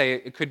way to say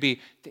it could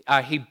be,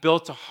 he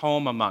built a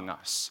home among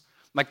us.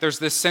 Like there's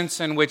this sense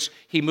in which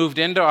he moved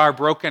into our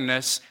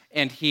brokenness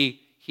and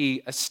he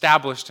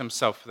established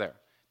himself there.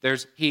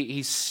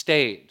 He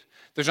stayed.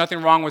 There's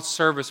nothing wrong with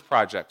service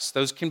projects.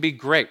 Those can be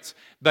great.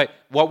 But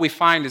what we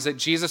find is that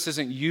Jesus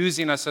isn't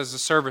using us as a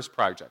service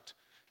project.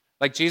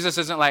 Like Jesus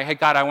isn't like, hey,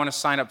 God, I want to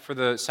sign up for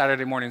the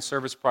Saturday morning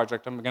service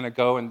project. I'm going to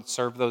go and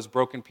serve those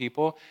broken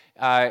people,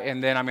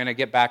 and then I'm going to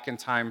get back in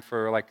time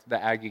for like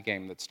the Aggie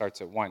game that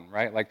starts at 1,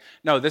 right? Like,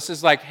 no, this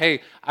is like,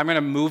 hey, I'm going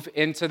to move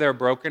into their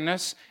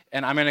brokenness,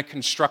 and I'm going to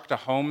construct a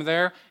home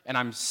there, and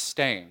I'm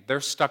staying. They're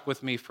stuck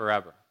with me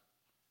forever.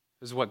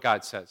 This is what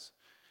God says.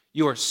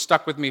 You are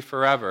stuck with me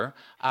forever,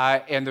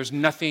 and there's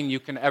nothing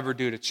you can ever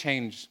do to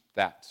change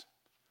that.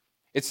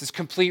 It's this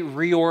complete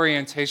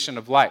reorientation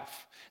of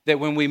life. That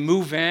when we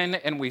move in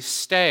and we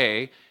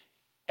stay,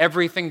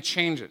 everything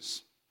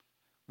changes.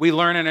 We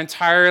learn an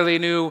entirely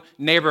new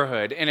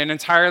neighborhood and an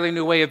entirely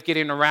new way of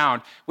getting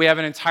around. We have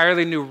an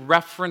entirely new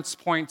reference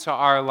point to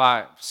our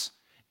lives.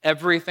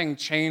 Everything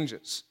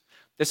changes.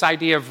 This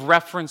idea of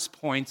reference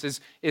points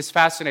is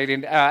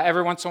fascinating.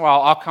 Every once in a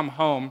while, I'll come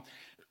home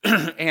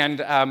and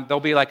there'll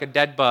be like a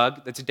dead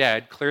bug that's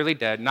dead, clearly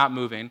dead, not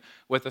moving,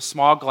 with a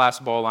small glass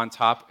bowl on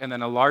top, and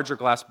then a larger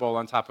glass bowl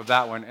on top of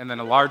that one, and then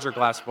a larger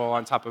glass bowl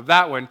on top of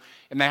that one,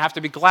 and they have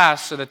to be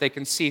glass so that they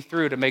can see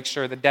through to make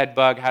sure the dead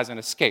bug hasn't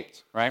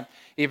escaped, right?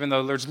 Even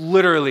though there's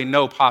literally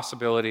no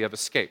possibility of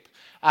escape.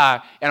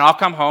 And I'll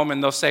come home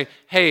and they'll say,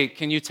 hey,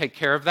 can you take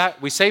care of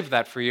that? We saved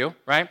that for you,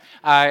 right?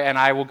 And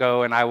I will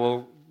go and I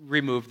will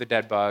remove the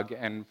dead bug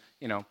and,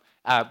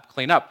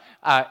 clean up.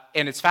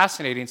 And it's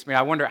fascinating to me.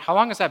 I wonder, how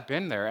long has that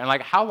been there? And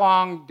like, how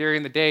long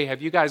during the day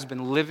have you guys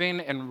been living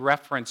in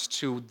reference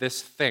to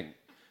this thing,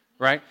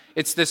 right?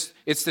 It's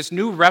this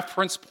new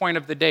reference point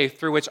of the day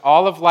through which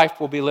all of life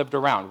will be lived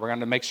around. We're going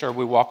to make sure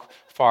we walk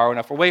far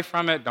enough away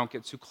from it, don't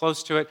get too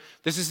close to it.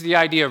 This is the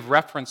idea of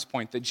reference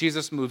point, that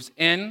Jesus moves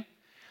in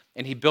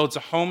and he builds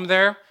a home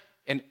there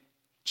and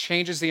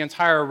changes the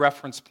entire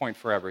reference point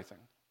for everything.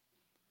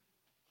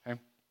 Okay?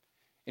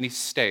 And he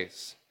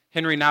stays.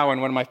 Henry Nouwen,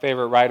 one of my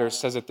favorite writers,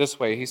 says it this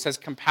way. He says,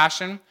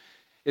 compassion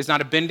is not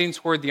a bending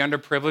toward the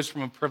underprivileged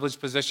from a privileged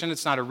position.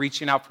 It's not a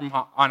reaching out from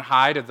on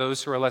high to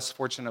those who are less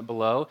fortunate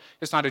below.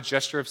 It's not a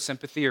gesture of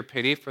sympathy or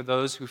pity for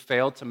those who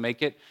failed to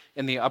make it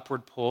in the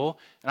upward pull.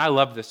 And I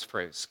love this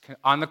phrase.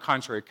 On the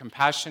contrary,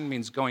 compassion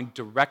means going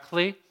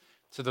directly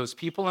to those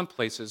people and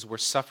places where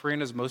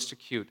suffering is most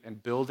acute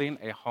and building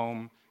a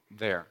home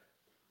there.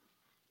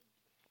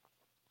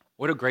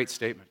 What a great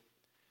statement.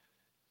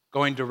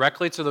 Going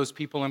directly to those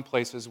people and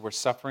places where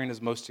suffering is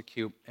most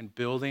acute and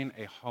building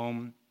a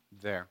home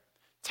there,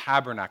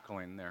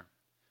 tabernacling there,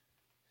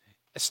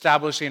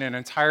 establishing an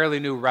entirely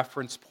new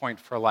reference point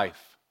for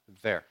life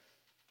there.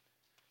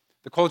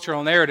 The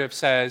cultural narrative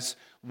says,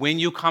 when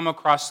you come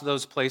across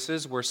those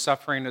places where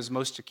suffering is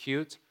most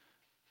acute,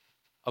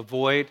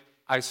 avoid,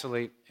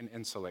 isolate, and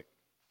insulate.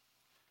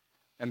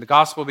 And the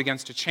gospel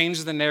begins to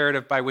change the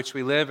narrative by which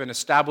we live and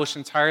establish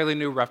entirely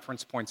new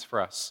reference points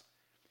for us.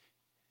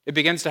 It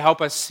begins to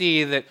help us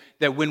see that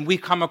when we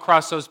come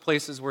across those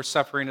places where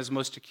suffering is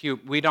most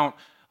acute, we don't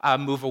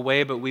move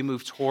away, but we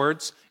move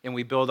towards, and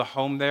we build a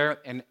home there,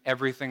 and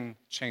everything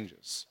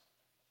changes.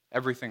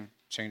 Everything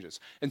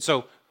changes. And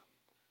so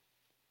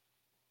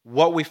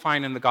what we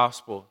find in the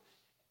gospel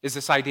is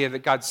this idea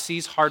that God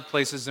sees hard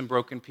places and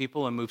broken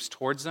people and moves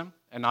towards them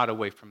and not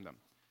away from them.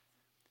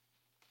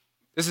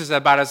 This is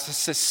about as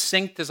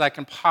succinct as I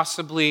can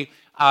possibly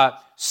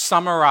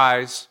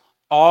summarize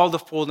all the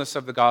fullness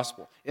of the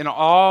gospel in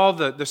all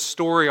the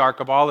story arc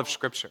of all of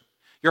Scripture.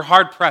 You're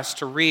hard-pressed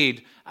to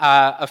read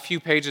a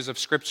few pages of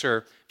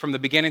Scripture from the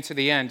beginning to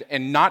the end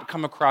and not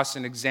come across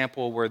an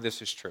example where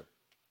this is true.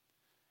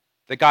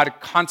 That God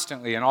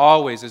constantly and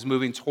always is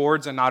moving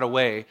towards and not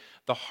away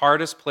the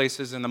hardest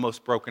places and the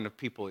most broken of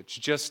people. It's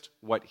just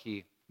what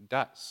he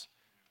does.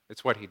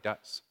 It's what he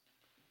does.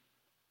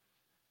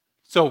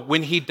 So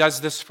when he does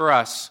this for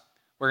us,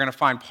 we're going to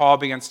find Paul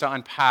begins to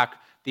unpack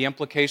the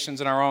implications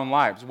in our own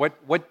lives.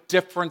 What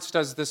difference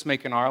does this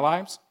make in our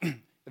lives?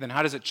 And then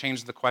how does it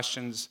change the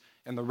questions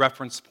and the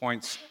reference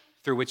points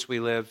through which we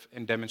live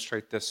and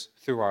demonstrate this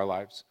through our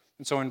lives?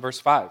 And so in verse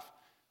 5,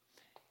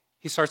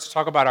 he starts to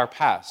talk about our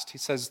past. He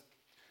says,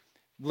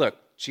 look,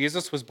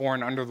 Jesus was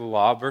born under the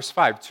law, verse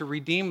 5, to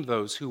redeem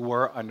those who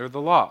were under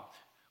the law.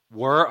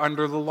 Were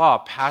under the law,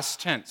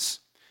 past tense.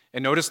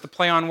 And notice the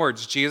play on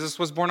words. Jesus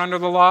was born under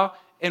the law,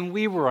 and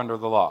we were under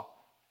the law.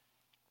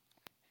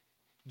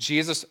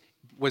 Jesus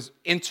was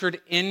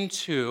entered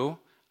into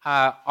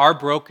our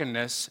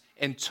brokenness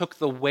and took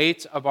the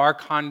weight of our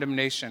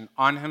condemnation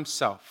on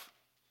himself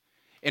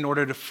in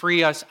order to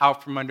free us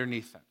out from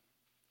underneath it.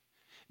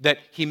 That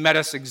he met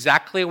us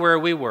exactly where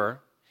we were,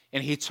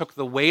 and he took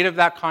the weight of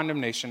that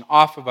condemnation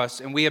off of us,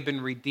 and we have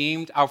been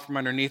redeemed out from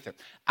underneath it.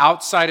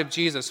 Outside of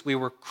Jesus, we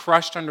were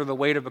crushed under the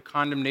weight of a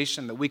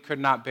condemnation that we could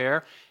not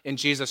bear, and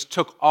Jesus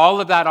took all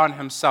of that on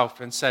himself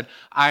and said,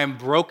 I am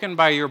broken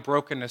by your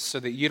brokenness so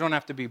that you don't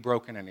have to be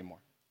broken anymore.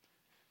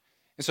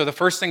 And so the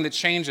first thing that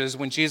changes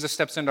when Jesus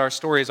steps into our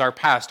story is our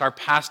past. Our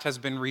past has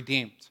been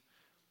redeemed.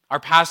 Our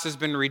past has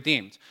been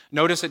redeemed.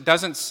 Notice it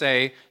doesn't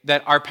say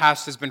that our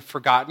past has been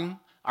forgotten.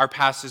 Our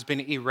past has been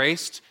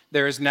erased.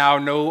 There is now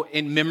no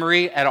in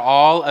memory at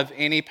all of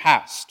any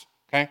past.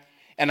 Okay?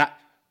 And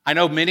I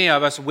know many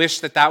of us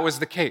wish that that was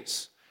the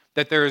case,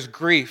 that there is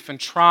grief and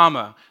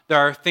trauma. There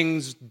are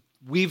things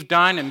we've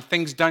done and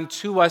things done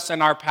to us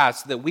in our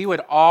past that we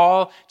would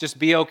all just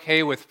be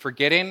okay with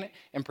forgetting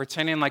and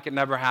pretending like it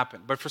never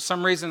happened. But for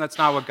some reason, that's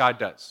not what God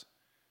does.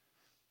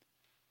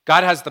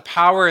 God has the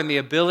power and the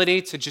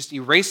ability to just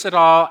erase it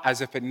all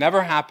as if it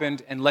never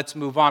happened and let's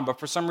move on. But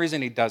for some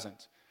reason, he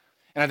doesn't.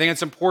 And I think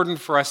it's important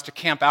for us to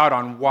camp out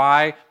on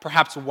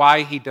perhaps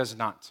why he does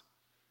not.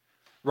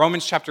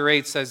 Romans chapter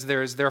 8 says,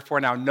 there is therefore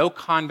now no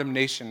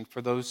condemnation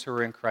for those who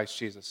are in Christ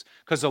Jesus,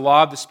 because the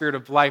law of the Spirit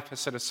of life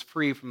has set us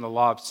free from the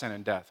law of sin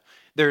and death.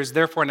 There is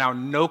therefore now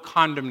no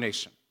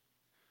condemnation.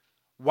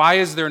 Why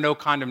is there no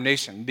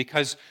condemnation?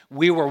 Because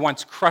we were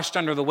once crushed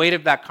under the weight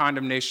of that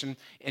condemnation,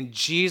 and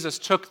Jesus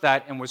took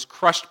that and was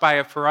crushed by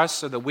it for us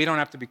so that we don't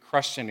have to be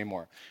crushed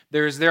anymore.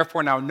 There is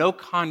therefore now no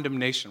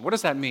condemnation. What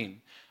does that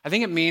mean? I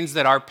think it means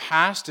that our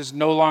past is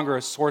no longer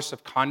a source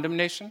of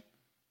condemnation.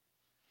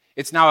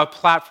 It's now a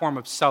platform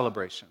of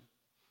celebration.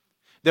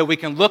 That we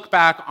can look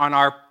back on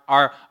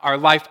our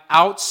life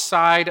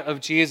outside of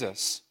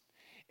Jesus,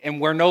 and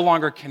we're no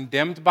longer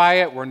condemned by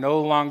it. We're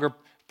no longer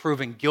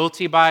proven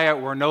guilty by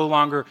it. We're no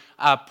longer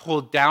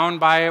pulled down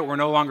by it. We're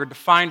no longer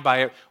defined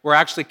by it. We're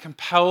actually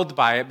compelled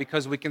by it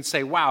because we can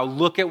say, wow,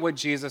 look at what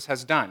Jesus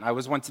has done. I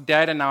was once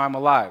dead and now I'm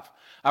alive.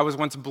 I was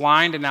once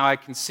blind and now I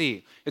can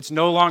see. It's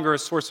no longer a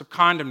source of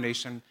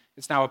condemnation.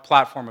 It's now a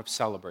platform of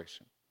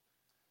celebration.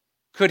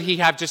 Could he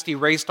have just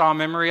erased all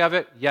memory of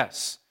it?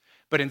 Yes.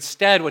 But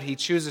instead, what he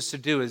chooses to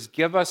do is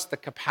give us the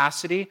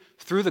capacity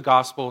through the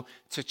gospel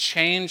to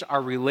change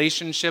our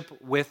relationship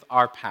with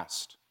our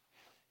past.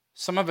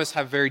 Some of us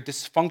have very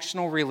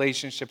dysfunctional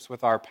relationships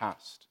with our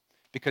past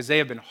because they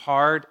have been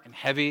hard and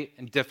heavy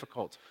and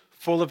difficult,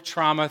 full of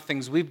trauma,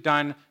 things we've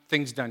done,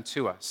 things done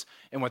to us.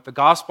 And what the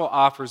gospel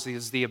offers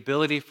is the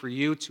ability for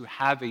you to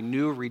have a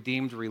new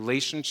redeemed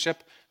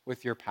relationship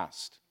with your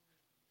past.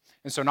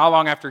 And so not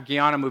long after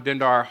Guyana moved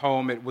into our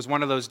home, it was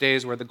one of those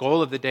days where the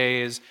goal of the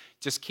day is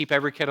just keep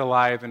every kid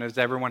alive, and is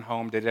everyone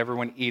home? Did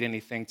everyone eat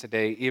anything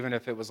today, even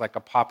if it was like a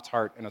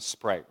Pop-Tart and a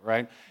Sprite,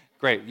 right?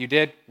 Great, you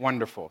did?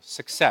 Wonderful.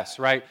 Success,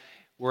 right?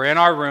 We're in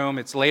our room,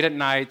 it's late at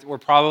night, we're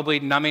probably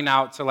numbing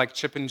out to like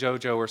Chip and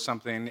JoJo or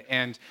something,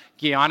 and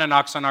Guyana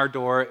knocks on our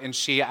door, and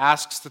she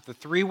asks the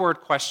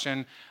three-word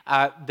question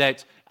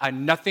that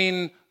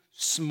nothing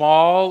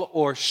small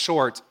or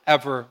short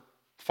ever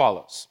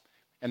follows.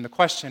 And the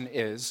question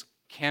is,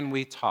 can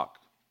we talk,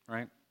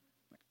 right?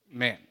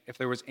 Man, if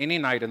there was any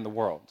night in the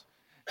world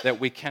that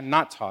we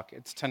cannot talk,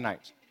 it's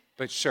tonight.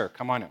 But sure,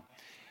 come on in.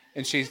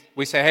 And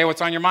we say, hey,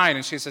 what's on your mind?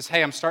 And she says,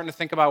 hey, I'm starting to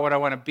think about what I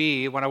want to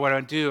be, what I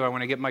want to do. I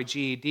want to get my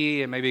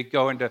GED and maybe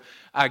go into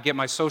get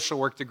my social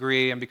work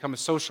degree and become a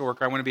social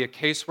worker. I want to be a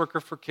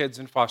caseworker for kids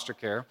in foster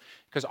care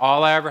because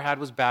all I ever had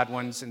was bad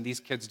ones, and these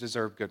kids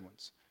deserve good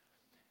ones.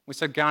 We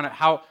said, Gianna,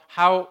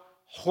 how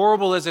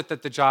horrible is it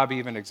that the job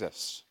even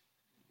exists?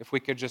 If we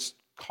could just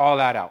call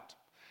that out.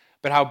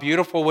 But how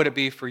beautiful would it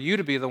be for you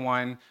to be the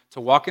one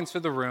to walk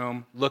into the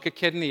room, look a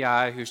kid in the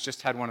eye who's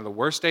just had one of the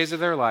worst days of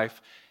their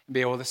life, and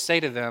be able to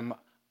say to them,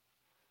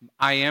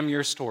 I am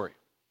your story,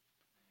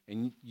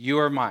 and you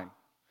are mine,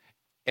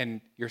 and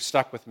you're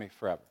stuck with me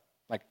forever.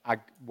 Like,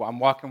 I'm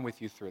walking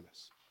with you through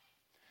this.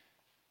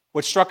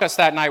 What struck us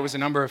that night was a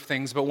number of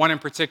things, but one in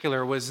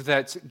particular was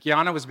that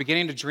Gianna was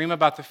beginning to dream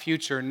about the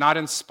future, not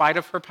in spite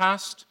of her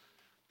past,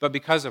 but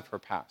because of her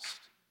past.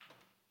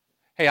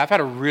 Hey, I've had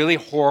a really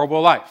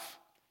horrible life,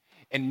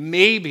 and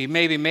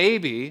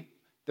maybe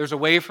there's a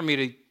way for me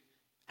to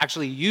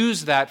actually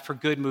use that for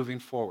good moving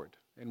forward.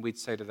 And we'd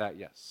say to that,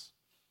 yes.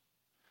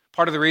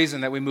 Part of the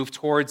reason that we move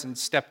towards and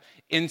step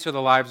into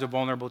the lives of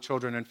vulnerable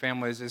children and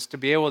families is to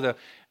be able to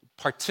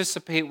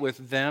participate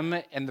with them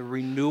in the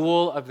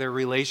renewal of their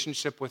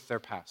relationship with their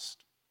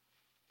past.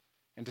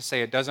 And to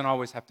say it doesn't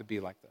always have to be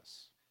like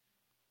this.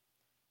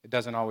 It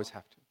doesn't always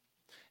have to.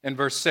 In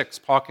verse 6,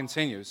 Paul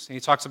continues, and he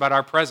talks about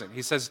our present.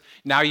 He says,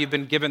 now you've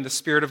been given the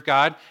Spirit of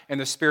God, and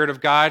the Spirit of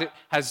God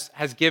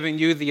has given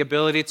you the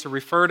ability to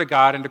refer to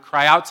God and to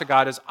cry out to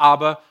God as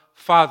Abba,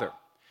 Father.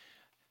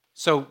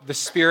 So the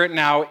Spirit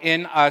now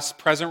in us,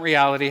 present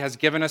reality, has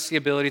given us the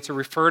ability to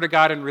refer to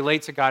God and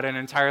relate to God in an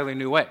entirely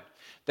new way.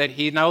 That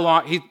he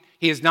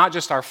is not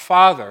just our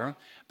Father,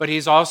 but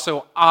he's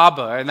also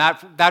Abba. And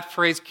that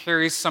phrase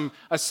carries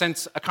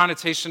a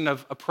connotation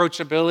of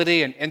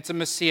approachability and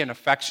intimacy and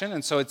affection.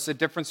 And so it's the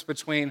difference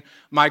between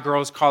my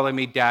girls calling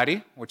me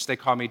daddy, which they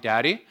call me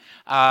daddy.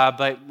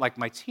 But like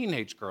my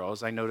teenage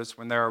girls, I notice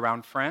when they're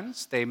around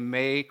friends, they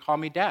may call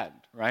me dad,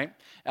 right?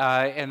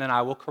 And then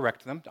I will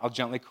correct them. I'll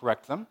gently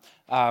correct them.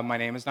 My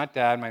name is not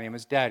dad, my name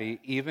is daddy,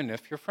 even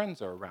if your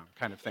friends are around,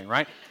 kind of thing,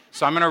 right?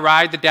 So I'm going to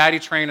ride the daddy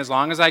train as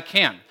long as I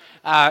can.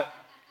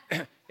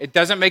 It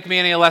doesn't make me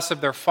any less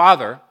of their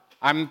father.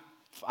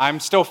 I'm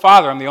still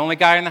father. I'm the only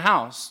guy in the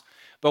house.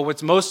 But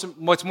what's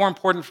more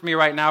important for me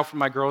right now for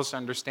my girls to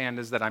understand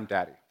is that I'm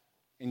daddy.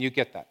 And you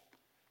get that.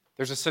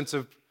 There's a sense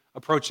of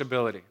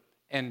approachability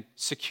and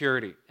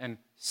security and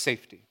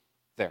safety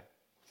there.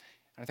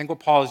 And I think what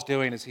Paul is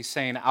doing is he's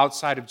saying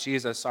outside of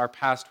Jesus, our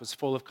past was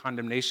full of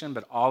condemnation,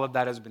 but all of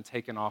that has been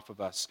taken off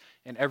of us.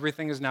 And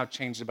everything is now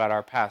changed about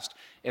our past.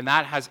 And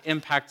that has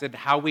impacted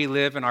how we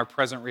live in our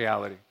present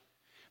reality.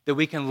 That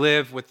we can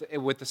live with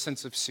a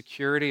sense of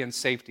security and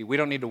safety. We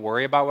don't need to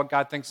worry about what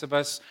God thinks of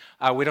us.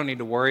 We don't need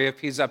to worry if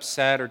he's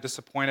upset or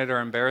disappointed or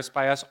embarrassed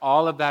by us.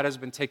 All of that has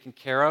been taken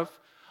care of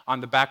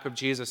on the back of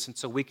Jesus. And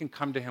so we can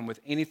come to him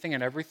with anything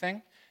and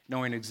everything,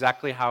 knowing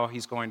exactly how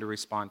he's going to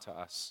respond to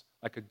us,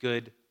 like a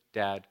good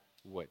dad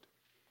would.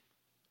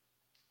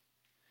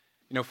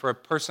 You know, for a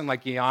person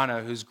like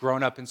Gianna, who's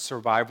grown up in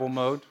survival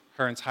mode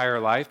her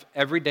entire life,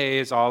 every day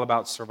is all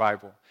about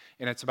survival.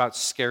 And it's about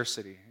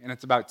scarcity, and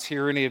it's about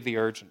tyranny of the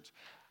urgent.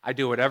 I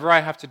do whatever I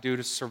have to do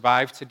to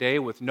survive today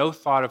with no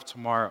thought of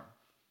tomorrow.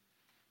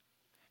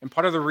 And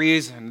part of the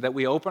reason that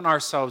we open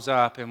ourselves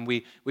up and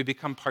we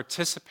become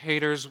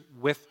participators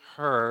with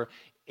her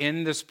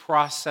in this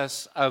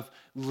process of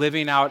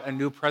living out a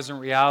new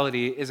present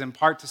reality is in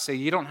part to say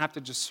you don't have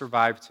to just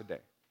survive today.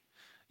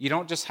 You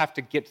don't just have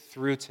to get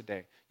through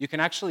today. You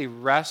can actually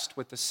rest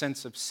with the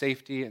sense of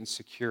safety and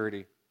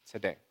security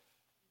today.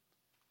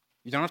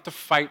 You don't have to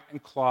fight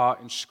and claw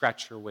and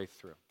scratch your way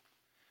through.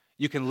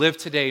 You can live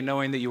today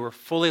knowing that you are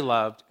fully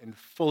loved and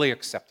fully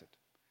accepted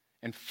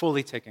and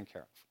fully taken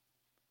care of.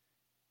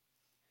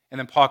 And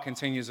then Paul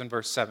continues in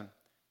verse 7.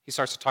 He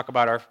starts to talk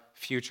about our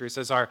future. He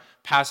says our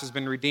past has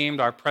been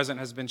redeemed, our present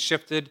has been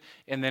shifted.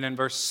 And then in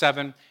verse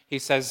 7, he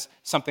says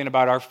something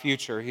about our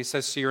future. He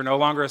says, so you're no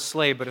longer a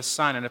slave, but a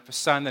son, and if a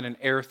son, then an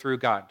heir through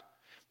God.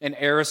 An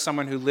heir is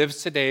someone who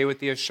lives today with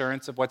the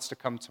assurance of what's to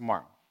come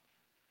tomorrow.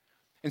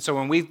 And so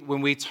when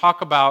we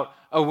talk about,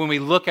 when we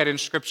look at in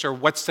Scripture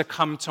what's to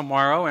come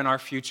tomorrow in our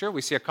future,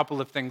 we see a couple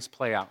of things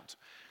play out.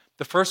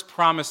 The first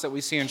promise that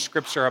we see in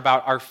Scripture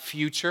about our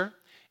future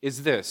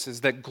is this, is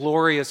that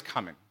glory is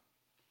coming.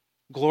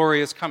 Glory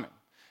is coming.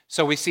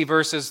 So we see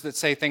verses that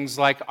say things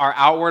like, our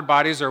outward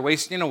bodies are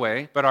wasting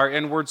away, but our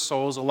inward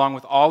souls, along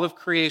with all of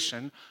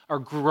creation, are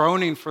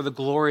groaning for the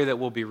glory that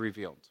will be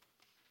revealed.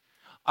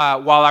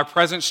 While our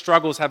present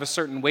struggles have a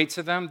certain weight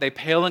to them, they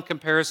pale in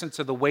comparison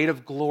to the weight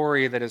of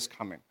glory that is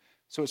coming.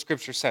 So what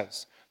Scripture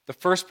says. The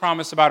first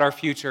promise about our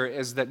future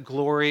is that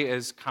glory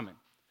is coming.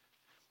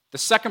 The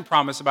second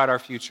promise about our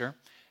future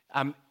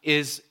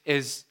is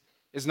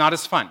not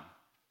as fun,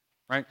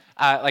 right?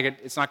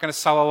 It's not going to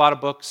sell a lot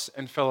of books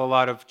and fill a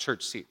lot of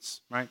church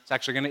seats, right? It's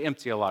actually going to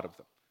empty a lot of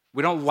them.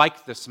 We don't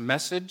like this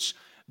message,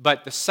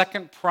 but the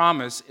second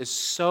promise is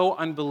so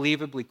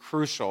unbelievably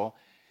crucial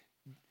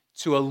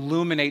to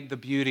illuminate the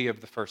beauty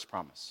of the first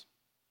promise.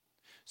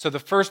 So the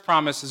first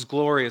promise is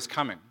glory is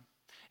coming.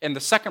 And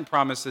the second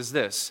promise is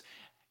this: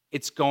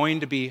 it's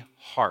going to be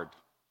hard,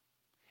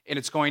 and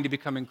it's going to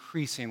become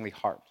increasingly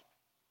hard.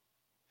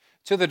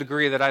 To the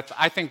degree that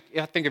I think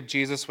if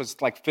Jesus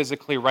was like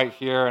physically right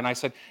here, and I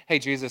said, "Hey,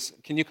 Jesus,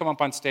 can you come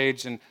up on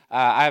stage? And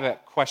I have a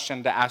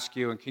question to ask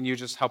you, and can you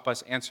just help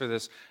us answer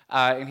this?"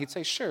 And he'd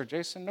say, "Sure,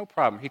 Jason, no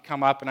problem." He'd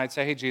come up, and I'd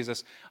say, "Hey,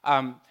 Jesus,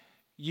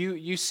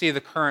 you see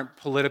the current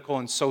political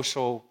and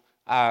social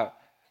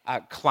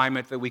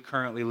climate that we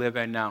currently live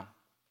in now,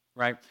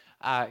 right?"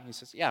 He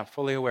says, "Yeah, I'm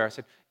fully aware." I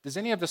said, "Does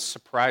any of this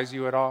surprise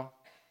you at all?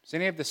 Does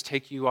any of this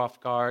take you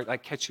off guard,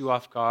 like catch you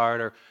off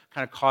guard, or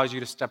kind of cause you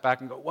to step back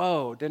and go,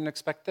 'Whoa, didn't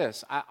expect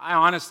this'?" I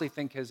honestly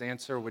think his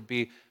answer would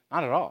be,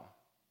 "Not at all.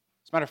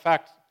 As a matter of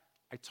fact,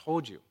 I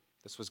told you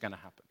this was going to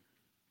happen.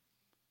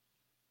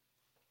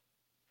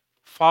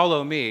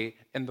 Follow me,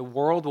 and the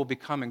world will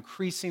become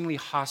increasingly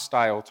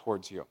hostile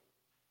towards you.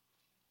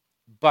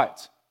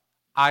 But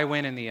I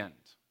win in the end.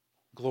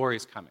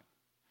 Glory's coming."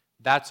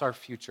 That's our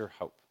future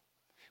hope.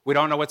 We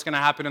don't know what's going to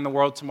happen in the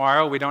world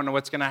tomorrow. We don't know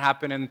what's going to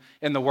happen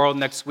in the world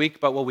next week.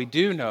 But what we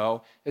do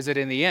know is that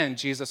in the end,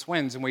 Jesus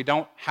wins, and we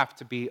don't have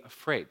to be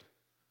afraid.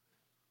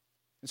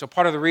 And so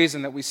part of the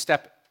reason that we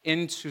step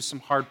into some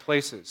hard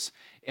places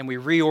and we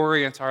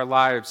reorient our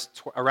lives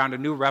around a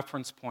new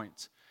reference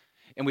point,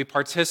 and we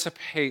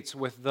participate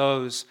with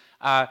those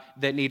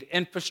that need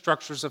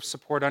infrastructures of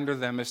support under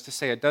them, is to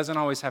say it doesn't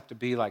always have to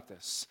be like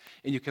this.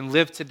 And you can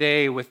live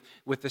today with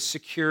the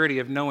security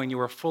of knowing you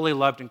are fully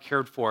loved and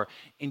cared for,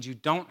 and you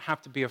don't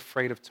have to be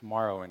afraid of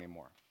tomorrow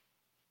anymore.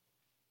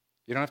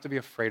 You don't have to be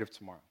afraid of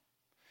tomorrow.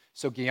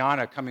 So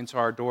Guyana coming to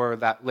our door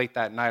late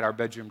that night, our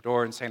bedroom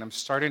door, and saying, "I'm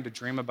starting to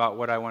dream about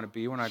what I want to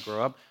be when I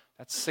grow up,"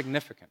 that's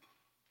significant.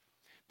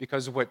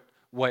 Because what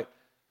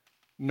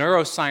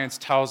neuroscience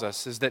tells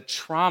us is that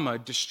trauma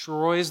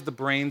destroys the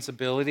brain's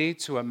ability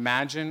to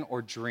imagine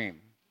or dream.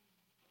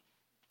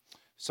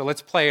 So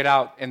let's play it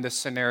out in this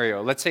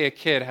scenario. Let's say a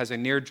kid has a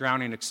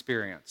near-drowning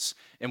experience,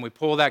 and we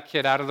pull that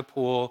kid out of the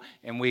pool,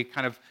 and we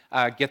kind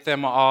of get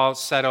them all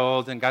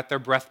settled and got their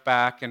breath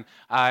back,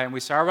 and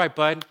we say, "All right,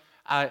 bud,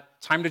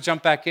 time to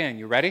jump back in.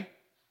 You ready?"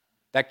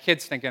 That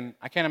kid's thinking,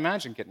 "I can't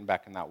imagine getting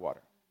back in that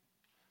water."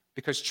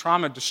 Because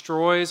trauma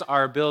destroys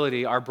our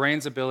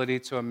brain's ability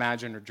to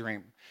imagine or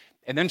dream.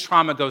 And then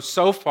trauma goes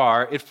so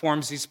far, it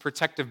forms these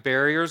protective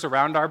barriers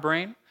around our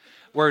brain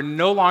where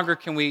no longer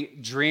can we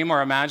dream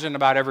or imagine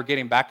about ever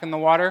getting back in the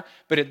water,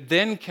 but it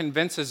then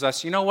convinces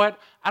us, "You know what?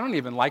 I don't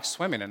even like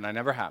swimming, and I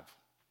never have."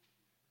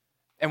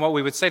 And what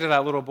we would say to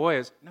that little boy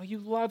is, "No, you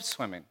love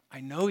swimming. I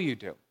know you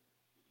do.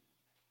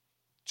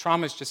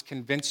 Trauma's just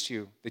convinced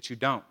you that you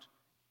don't,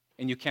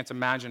 and you can't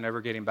imagine ever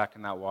getting back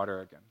in that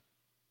water again."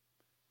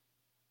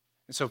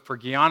 And so for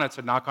Guyana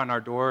to knock on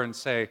our door and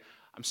say,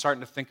 "I'm starting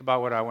to think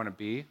about what I want to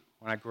be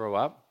when I grow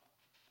up,"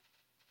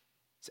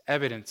 it's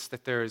evidence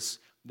that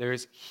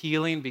there's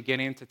healing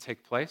beginning to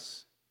take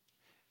place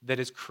that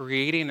is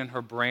creating in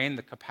her brain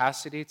the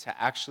capacity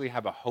to actually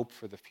have a hope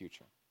for the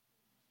future.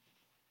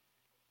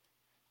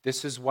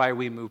 This is why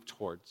we move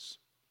towards.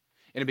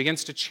 And it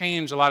begins to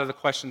change a lot of the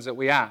questions that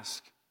we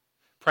ask.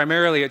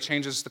 Primarily, it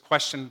changes the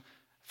question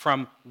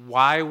from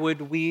why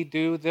would we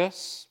do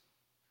this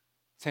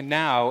to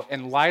now,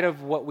 in light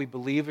of what we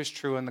believe is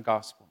true in the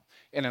gospel,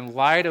 and in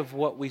light of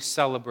what we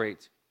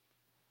celebrate,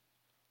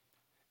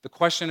 the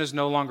question is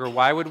no longer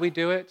why would we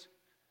do it,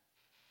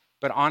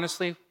 but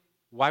honestly,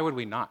 why would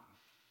we not?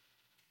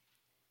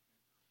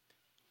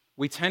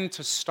 We tend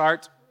to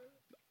start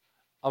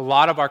a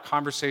lot of our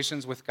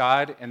conversations with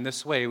God in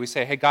this way. We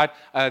say, "Hey, God,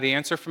 the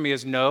answer for me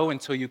is no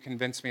until you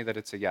convince me that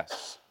it's a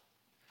yes."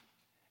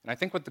 And I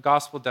think what the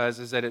gospel does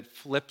is that it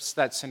flips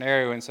that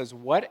scenario and says,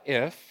 what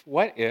if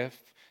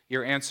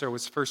your answer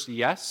was first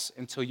yes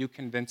until you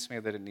convince me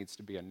that it needs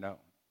to be a no?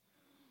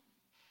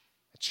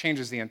 It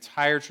changes the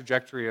entire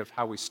trajectory of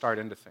how we start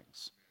into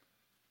things.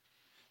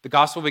 The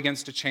gospel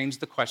begins to change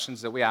the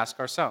questions that we ask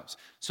ourselves.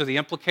 So the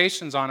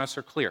implications on us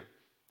are clear,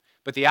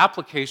 but the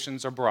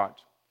applications are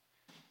broad.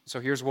 So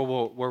here's where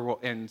we'll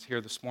end here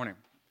this morning.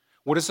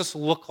 What does this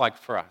look like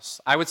for us?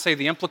 I would say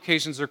the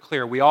implications are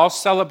clear. We all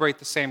celebrate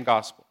the same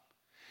gospel.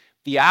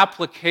 The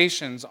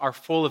applications are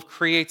full of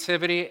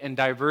creativity and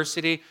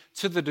diversity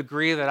to the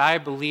degree that I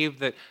believe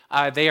that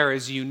they are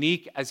as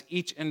unique as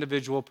each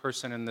individual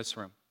person in this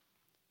room.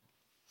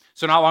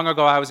 So not long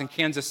ago, I was in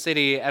Kansas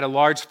City at a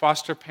large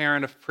foster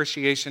parent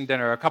appreciation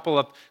dinner, a couple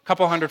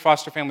hundred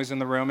foster families in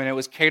the room, and it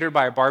was catered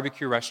by a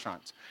barbecue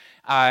restaurant.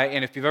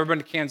 And if you've ever been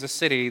to Kansas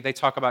City, they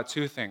talk about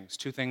two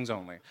things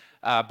only,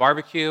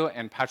 barbecue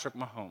and Patrick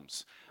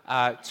Mahomes.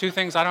 Two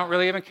things I don't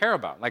really even care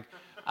about, like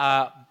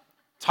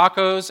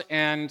tacos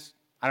and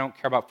I don't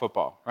care about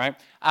football, right?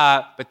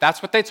 But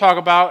that's what they talk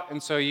about,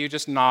 and so you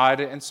just nod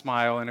and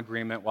smile in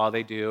agreement while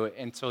they do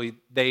until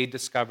they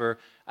discover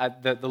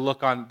the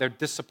look on their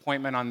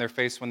disappointment on their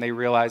face when they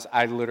realize,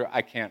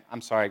 I can't,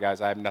 I'm sorry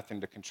guys, I have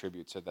nothing to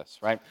contribute to this,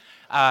 right?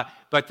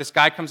 But this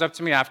guy comes up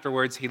to me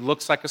afterwards, he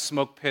looks like a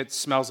smoke pit,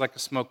 smells like a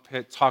smoke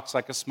pit, talks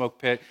like a smoke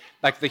pit,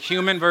 like the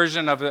human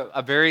version of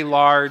a very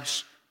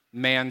large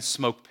man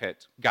smoke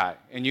pit guy.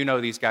 And you know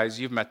these guys,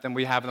 you've met them,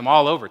 we have them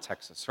all over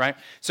Texas, right?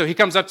 So he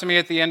comes up to me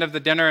at the end of the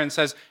dinner and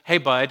says, "Hey,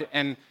 bud,"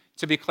 and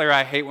to be clear,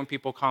 I hate when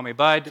people call me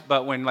bud,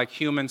 but when like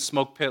human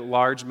smoke pit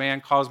large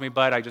man calls me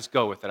bud, I just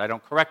go with it. I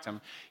don't correct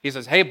him. He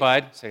says, "Hey,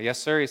 bud." I say, "Yes,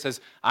 sir." He says,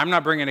 "I'm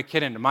not bringing a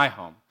kid into my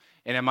home."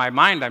 And in my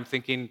mind, I'm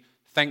thinking,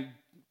 thank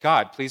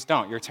God, please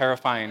don't. You're a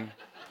terrifying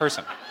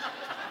person.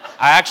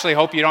 I actually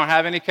hope you don't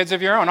have any kids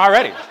of your own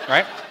already,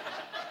 right?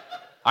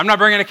 I'm not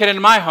bringing a kid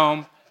into my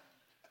home,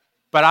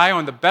 but I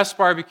own the best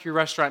barbecue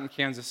restaurant in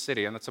Kansas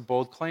City, and that's a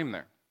bold claim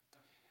there.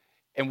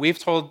 And we've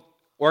told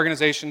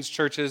organizations,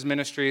 churches,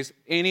 ministries,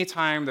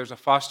 anytime there's a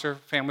foster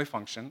family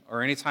function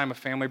or anytime a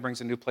family brings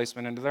a new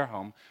placement into their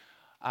home,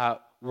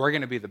 we're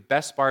going to be the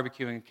best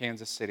barbecue in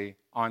Kansas City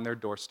on their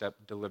doorstep,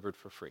 delivered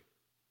for free.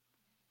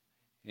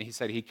 And he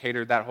said he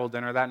catered that whole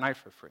dinner that night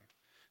for free.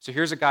 So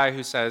here's a guy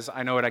who says,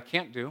 I know what I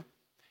can't do,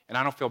 and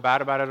I don't feel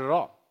bad about it at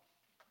all.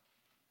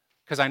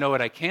 Because I know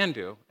what I can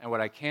do, and what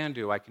I can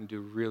do, I can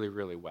do really,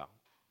 really well.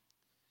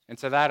 And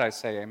to that I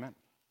say amen.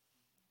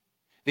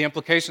 The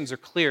implications are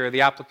clear.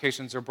 The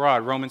applications are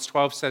broad. Romans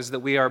 12 says that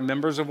we are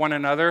members of one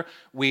another.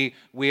 We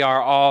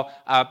are all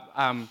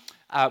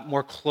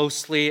more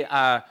closely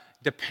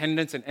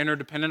dependent and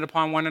interdependent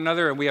upon one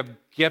another, and we have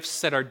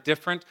gifts that are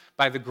different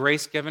by the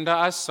grace given to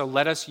us, so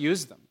let us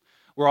use them.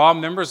 We're all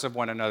members of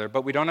one another,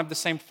 but we don't have the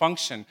same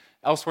function.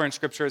 Elsewhere in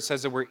Scripture it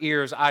says that we're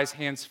ears, eyes,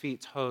 hands,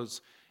 feet, toes.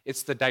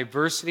 It's the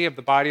diversity of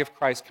the body of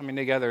Christ coming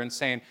together and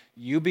saying,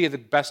 you be the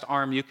best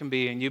arm you can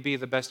be, and you be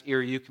the best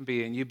ear you can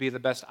be, and you be the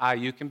best eye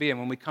you can be. And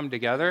when we come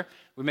together,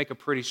 we make a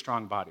pretty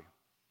strong body.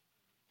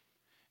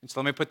 And so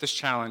let me put this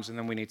challenge, and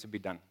then we need to be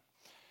done.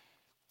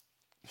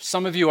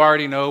 Some of you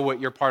already know what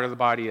your part of the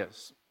body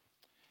is.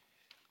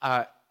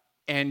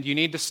 And you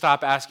need to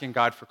stop asking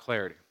God for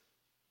clarity.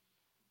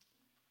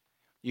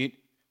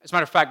 As a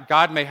matter of fact,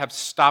 God may have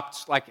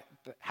stopped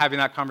having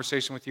that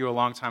conversation with you a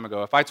long time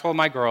ago. If I told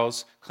my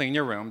girls, clean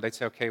your room, they'd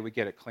say, okay, we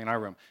get it, clean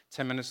our room.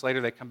 10 minutes later,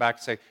 they come back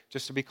and say,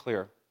 just to be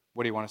clear,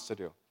 what do you want us to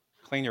do?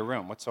 Clean your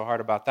room. What's so hard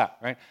about that,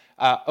 right?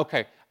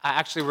 Okay,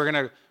 actually,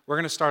 we're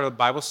gonna start a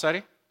Bible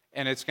study,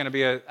 and it's going to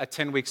be a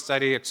 10-week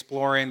study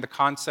exploring the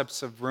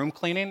concepts of room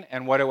cleaning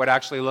and what it would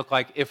actually look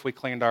like if we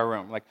cleaned our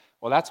room. Like,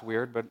 well, that's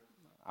weird, but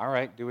all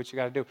right, do what you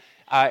got to do.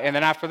 And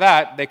then after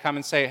that, they come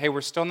and say, hey,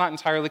 we're still not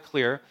entirely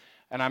clear.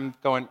 And I'm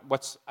going,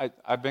 I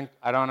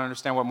don't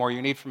understand what more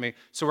you need from me.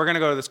 So we're going to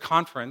go to this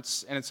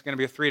conference, and it's going to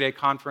be a 3-day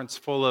conference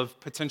full of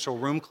potential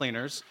room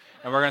cleaners.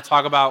 And we're going to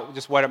talk about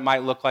just what it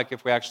might look like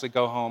if we actually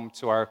go home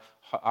to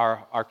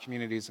our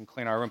communities and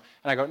clean our room.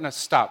 And I go, no,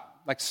 stop.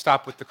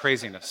 Stop with the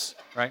craziness,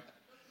 right?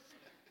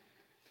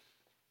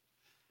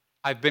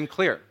 I've been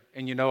clear,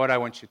 and you know what I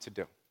want you to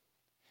do.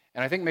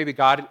 And I think maybe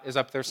God is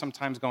up there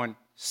sometimes going,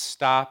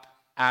 stop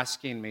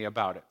asking me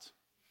about it.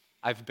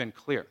 I've been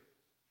clear.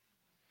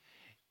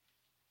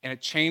 And it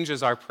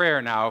changes our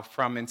prayer now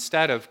from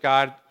instead of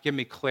God, give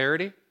me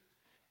clarity,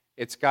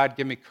 it's God,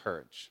 give me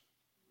courage.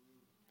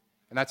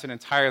 And that's an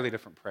entirely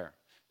different prayer.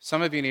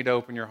 Some of you need to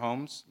open your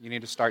homes. You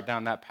need to start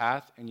down that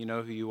path, and you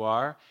know who you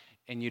are,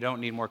 and you don't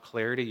need more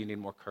clarity, you need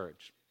more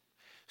courage.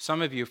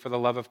 Some of you, for the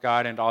love of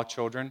God and all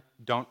children,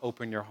 don't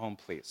open your home,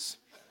 please.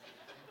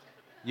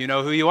 You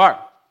know who you are,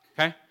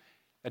 okay?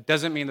 That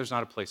doesn't mean there's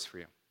not a place for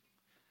you.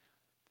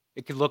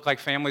 It could look like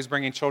families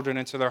bringing children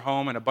into their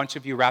home and a bunch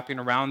of you wrapping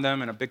around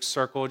them in a big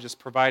circle, just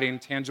providing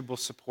tangible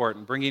support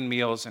and bringing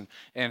meals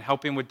and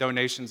helping with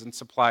donations and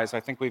supplies.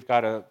 I think we've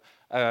got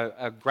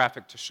a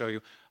graphic to show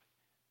you.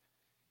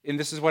 And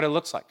this is what it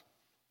looks like.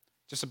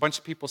 Just a bunch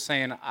of people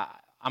saying,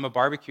 I'm a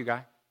barbecue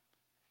guy,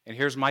 and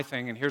here's my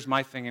thing, and here's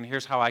my thing, and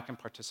here's how I can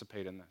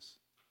participate in this.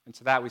 And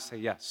to that we say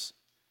yes.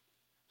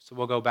 So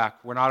we'll go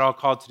back. We're not all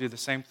called to do the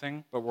same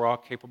thing, but we're all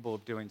capable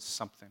of doing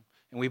something.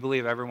 And we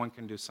believe everyone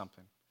can do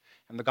something.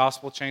 And the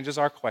gospel changes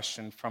our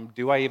question from,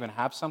 do I even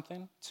have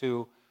something,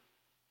 to,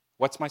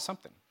 what's my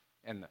something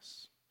in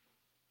this?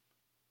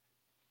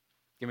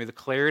 Give me the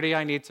clarity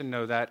I need to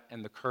know that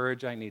and the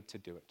courage I need to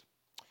do it.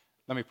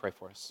 Let me pray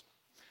for us.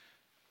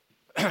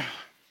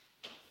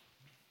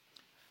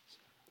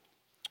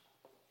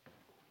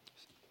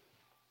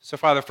 So,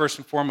 Father, first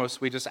and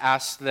foremost, we just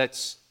ask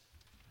that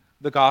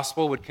the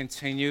gospel would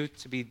continue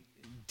to be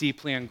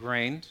deeply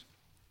ingrained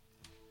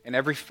in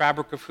every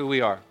fabric of who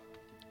we are,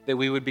 that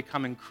we would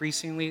become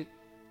increasingly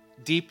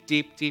deep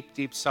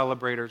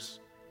celebrators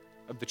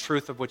of the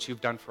truth of what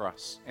you've done for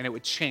us. And it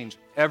would change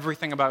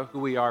everything about who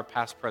we are,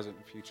 past, present,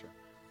 and future.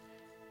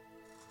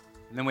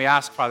 And then we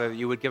ask, Father, that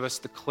you would give us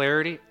the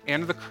clarity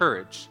and the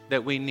courage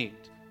that we need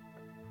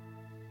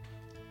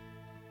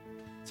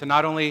to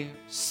not only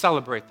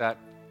celebrate that,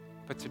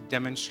 but to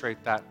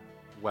demonstrate that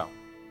well.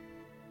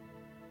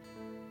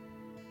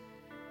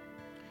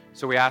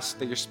 So we ask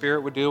that your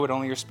Spirit would do what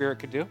only your Spirit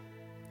could do.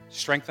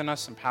 Strengthen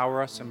us,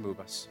 empower us, and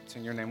move us. It's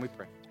in your name we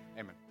pray.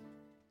 Amen.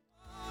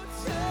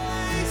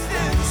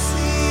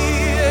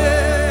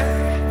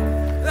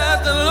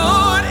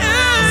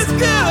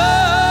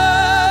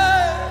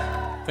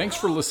 Thanks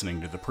for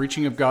listening to the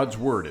preaching of God's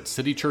Word at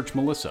City Church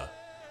Melissa.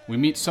 We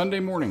meet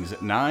Sunday mornings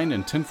at 9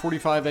 and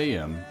 10:45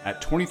 a.m.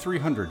 at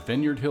 2300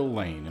 Vineyard Hill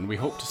Lane, and we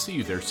hope to see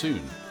you there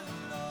soon.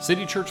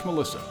 City Church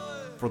Melissa,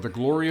 for the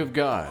glory of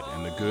God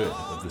and the good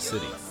of the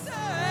city.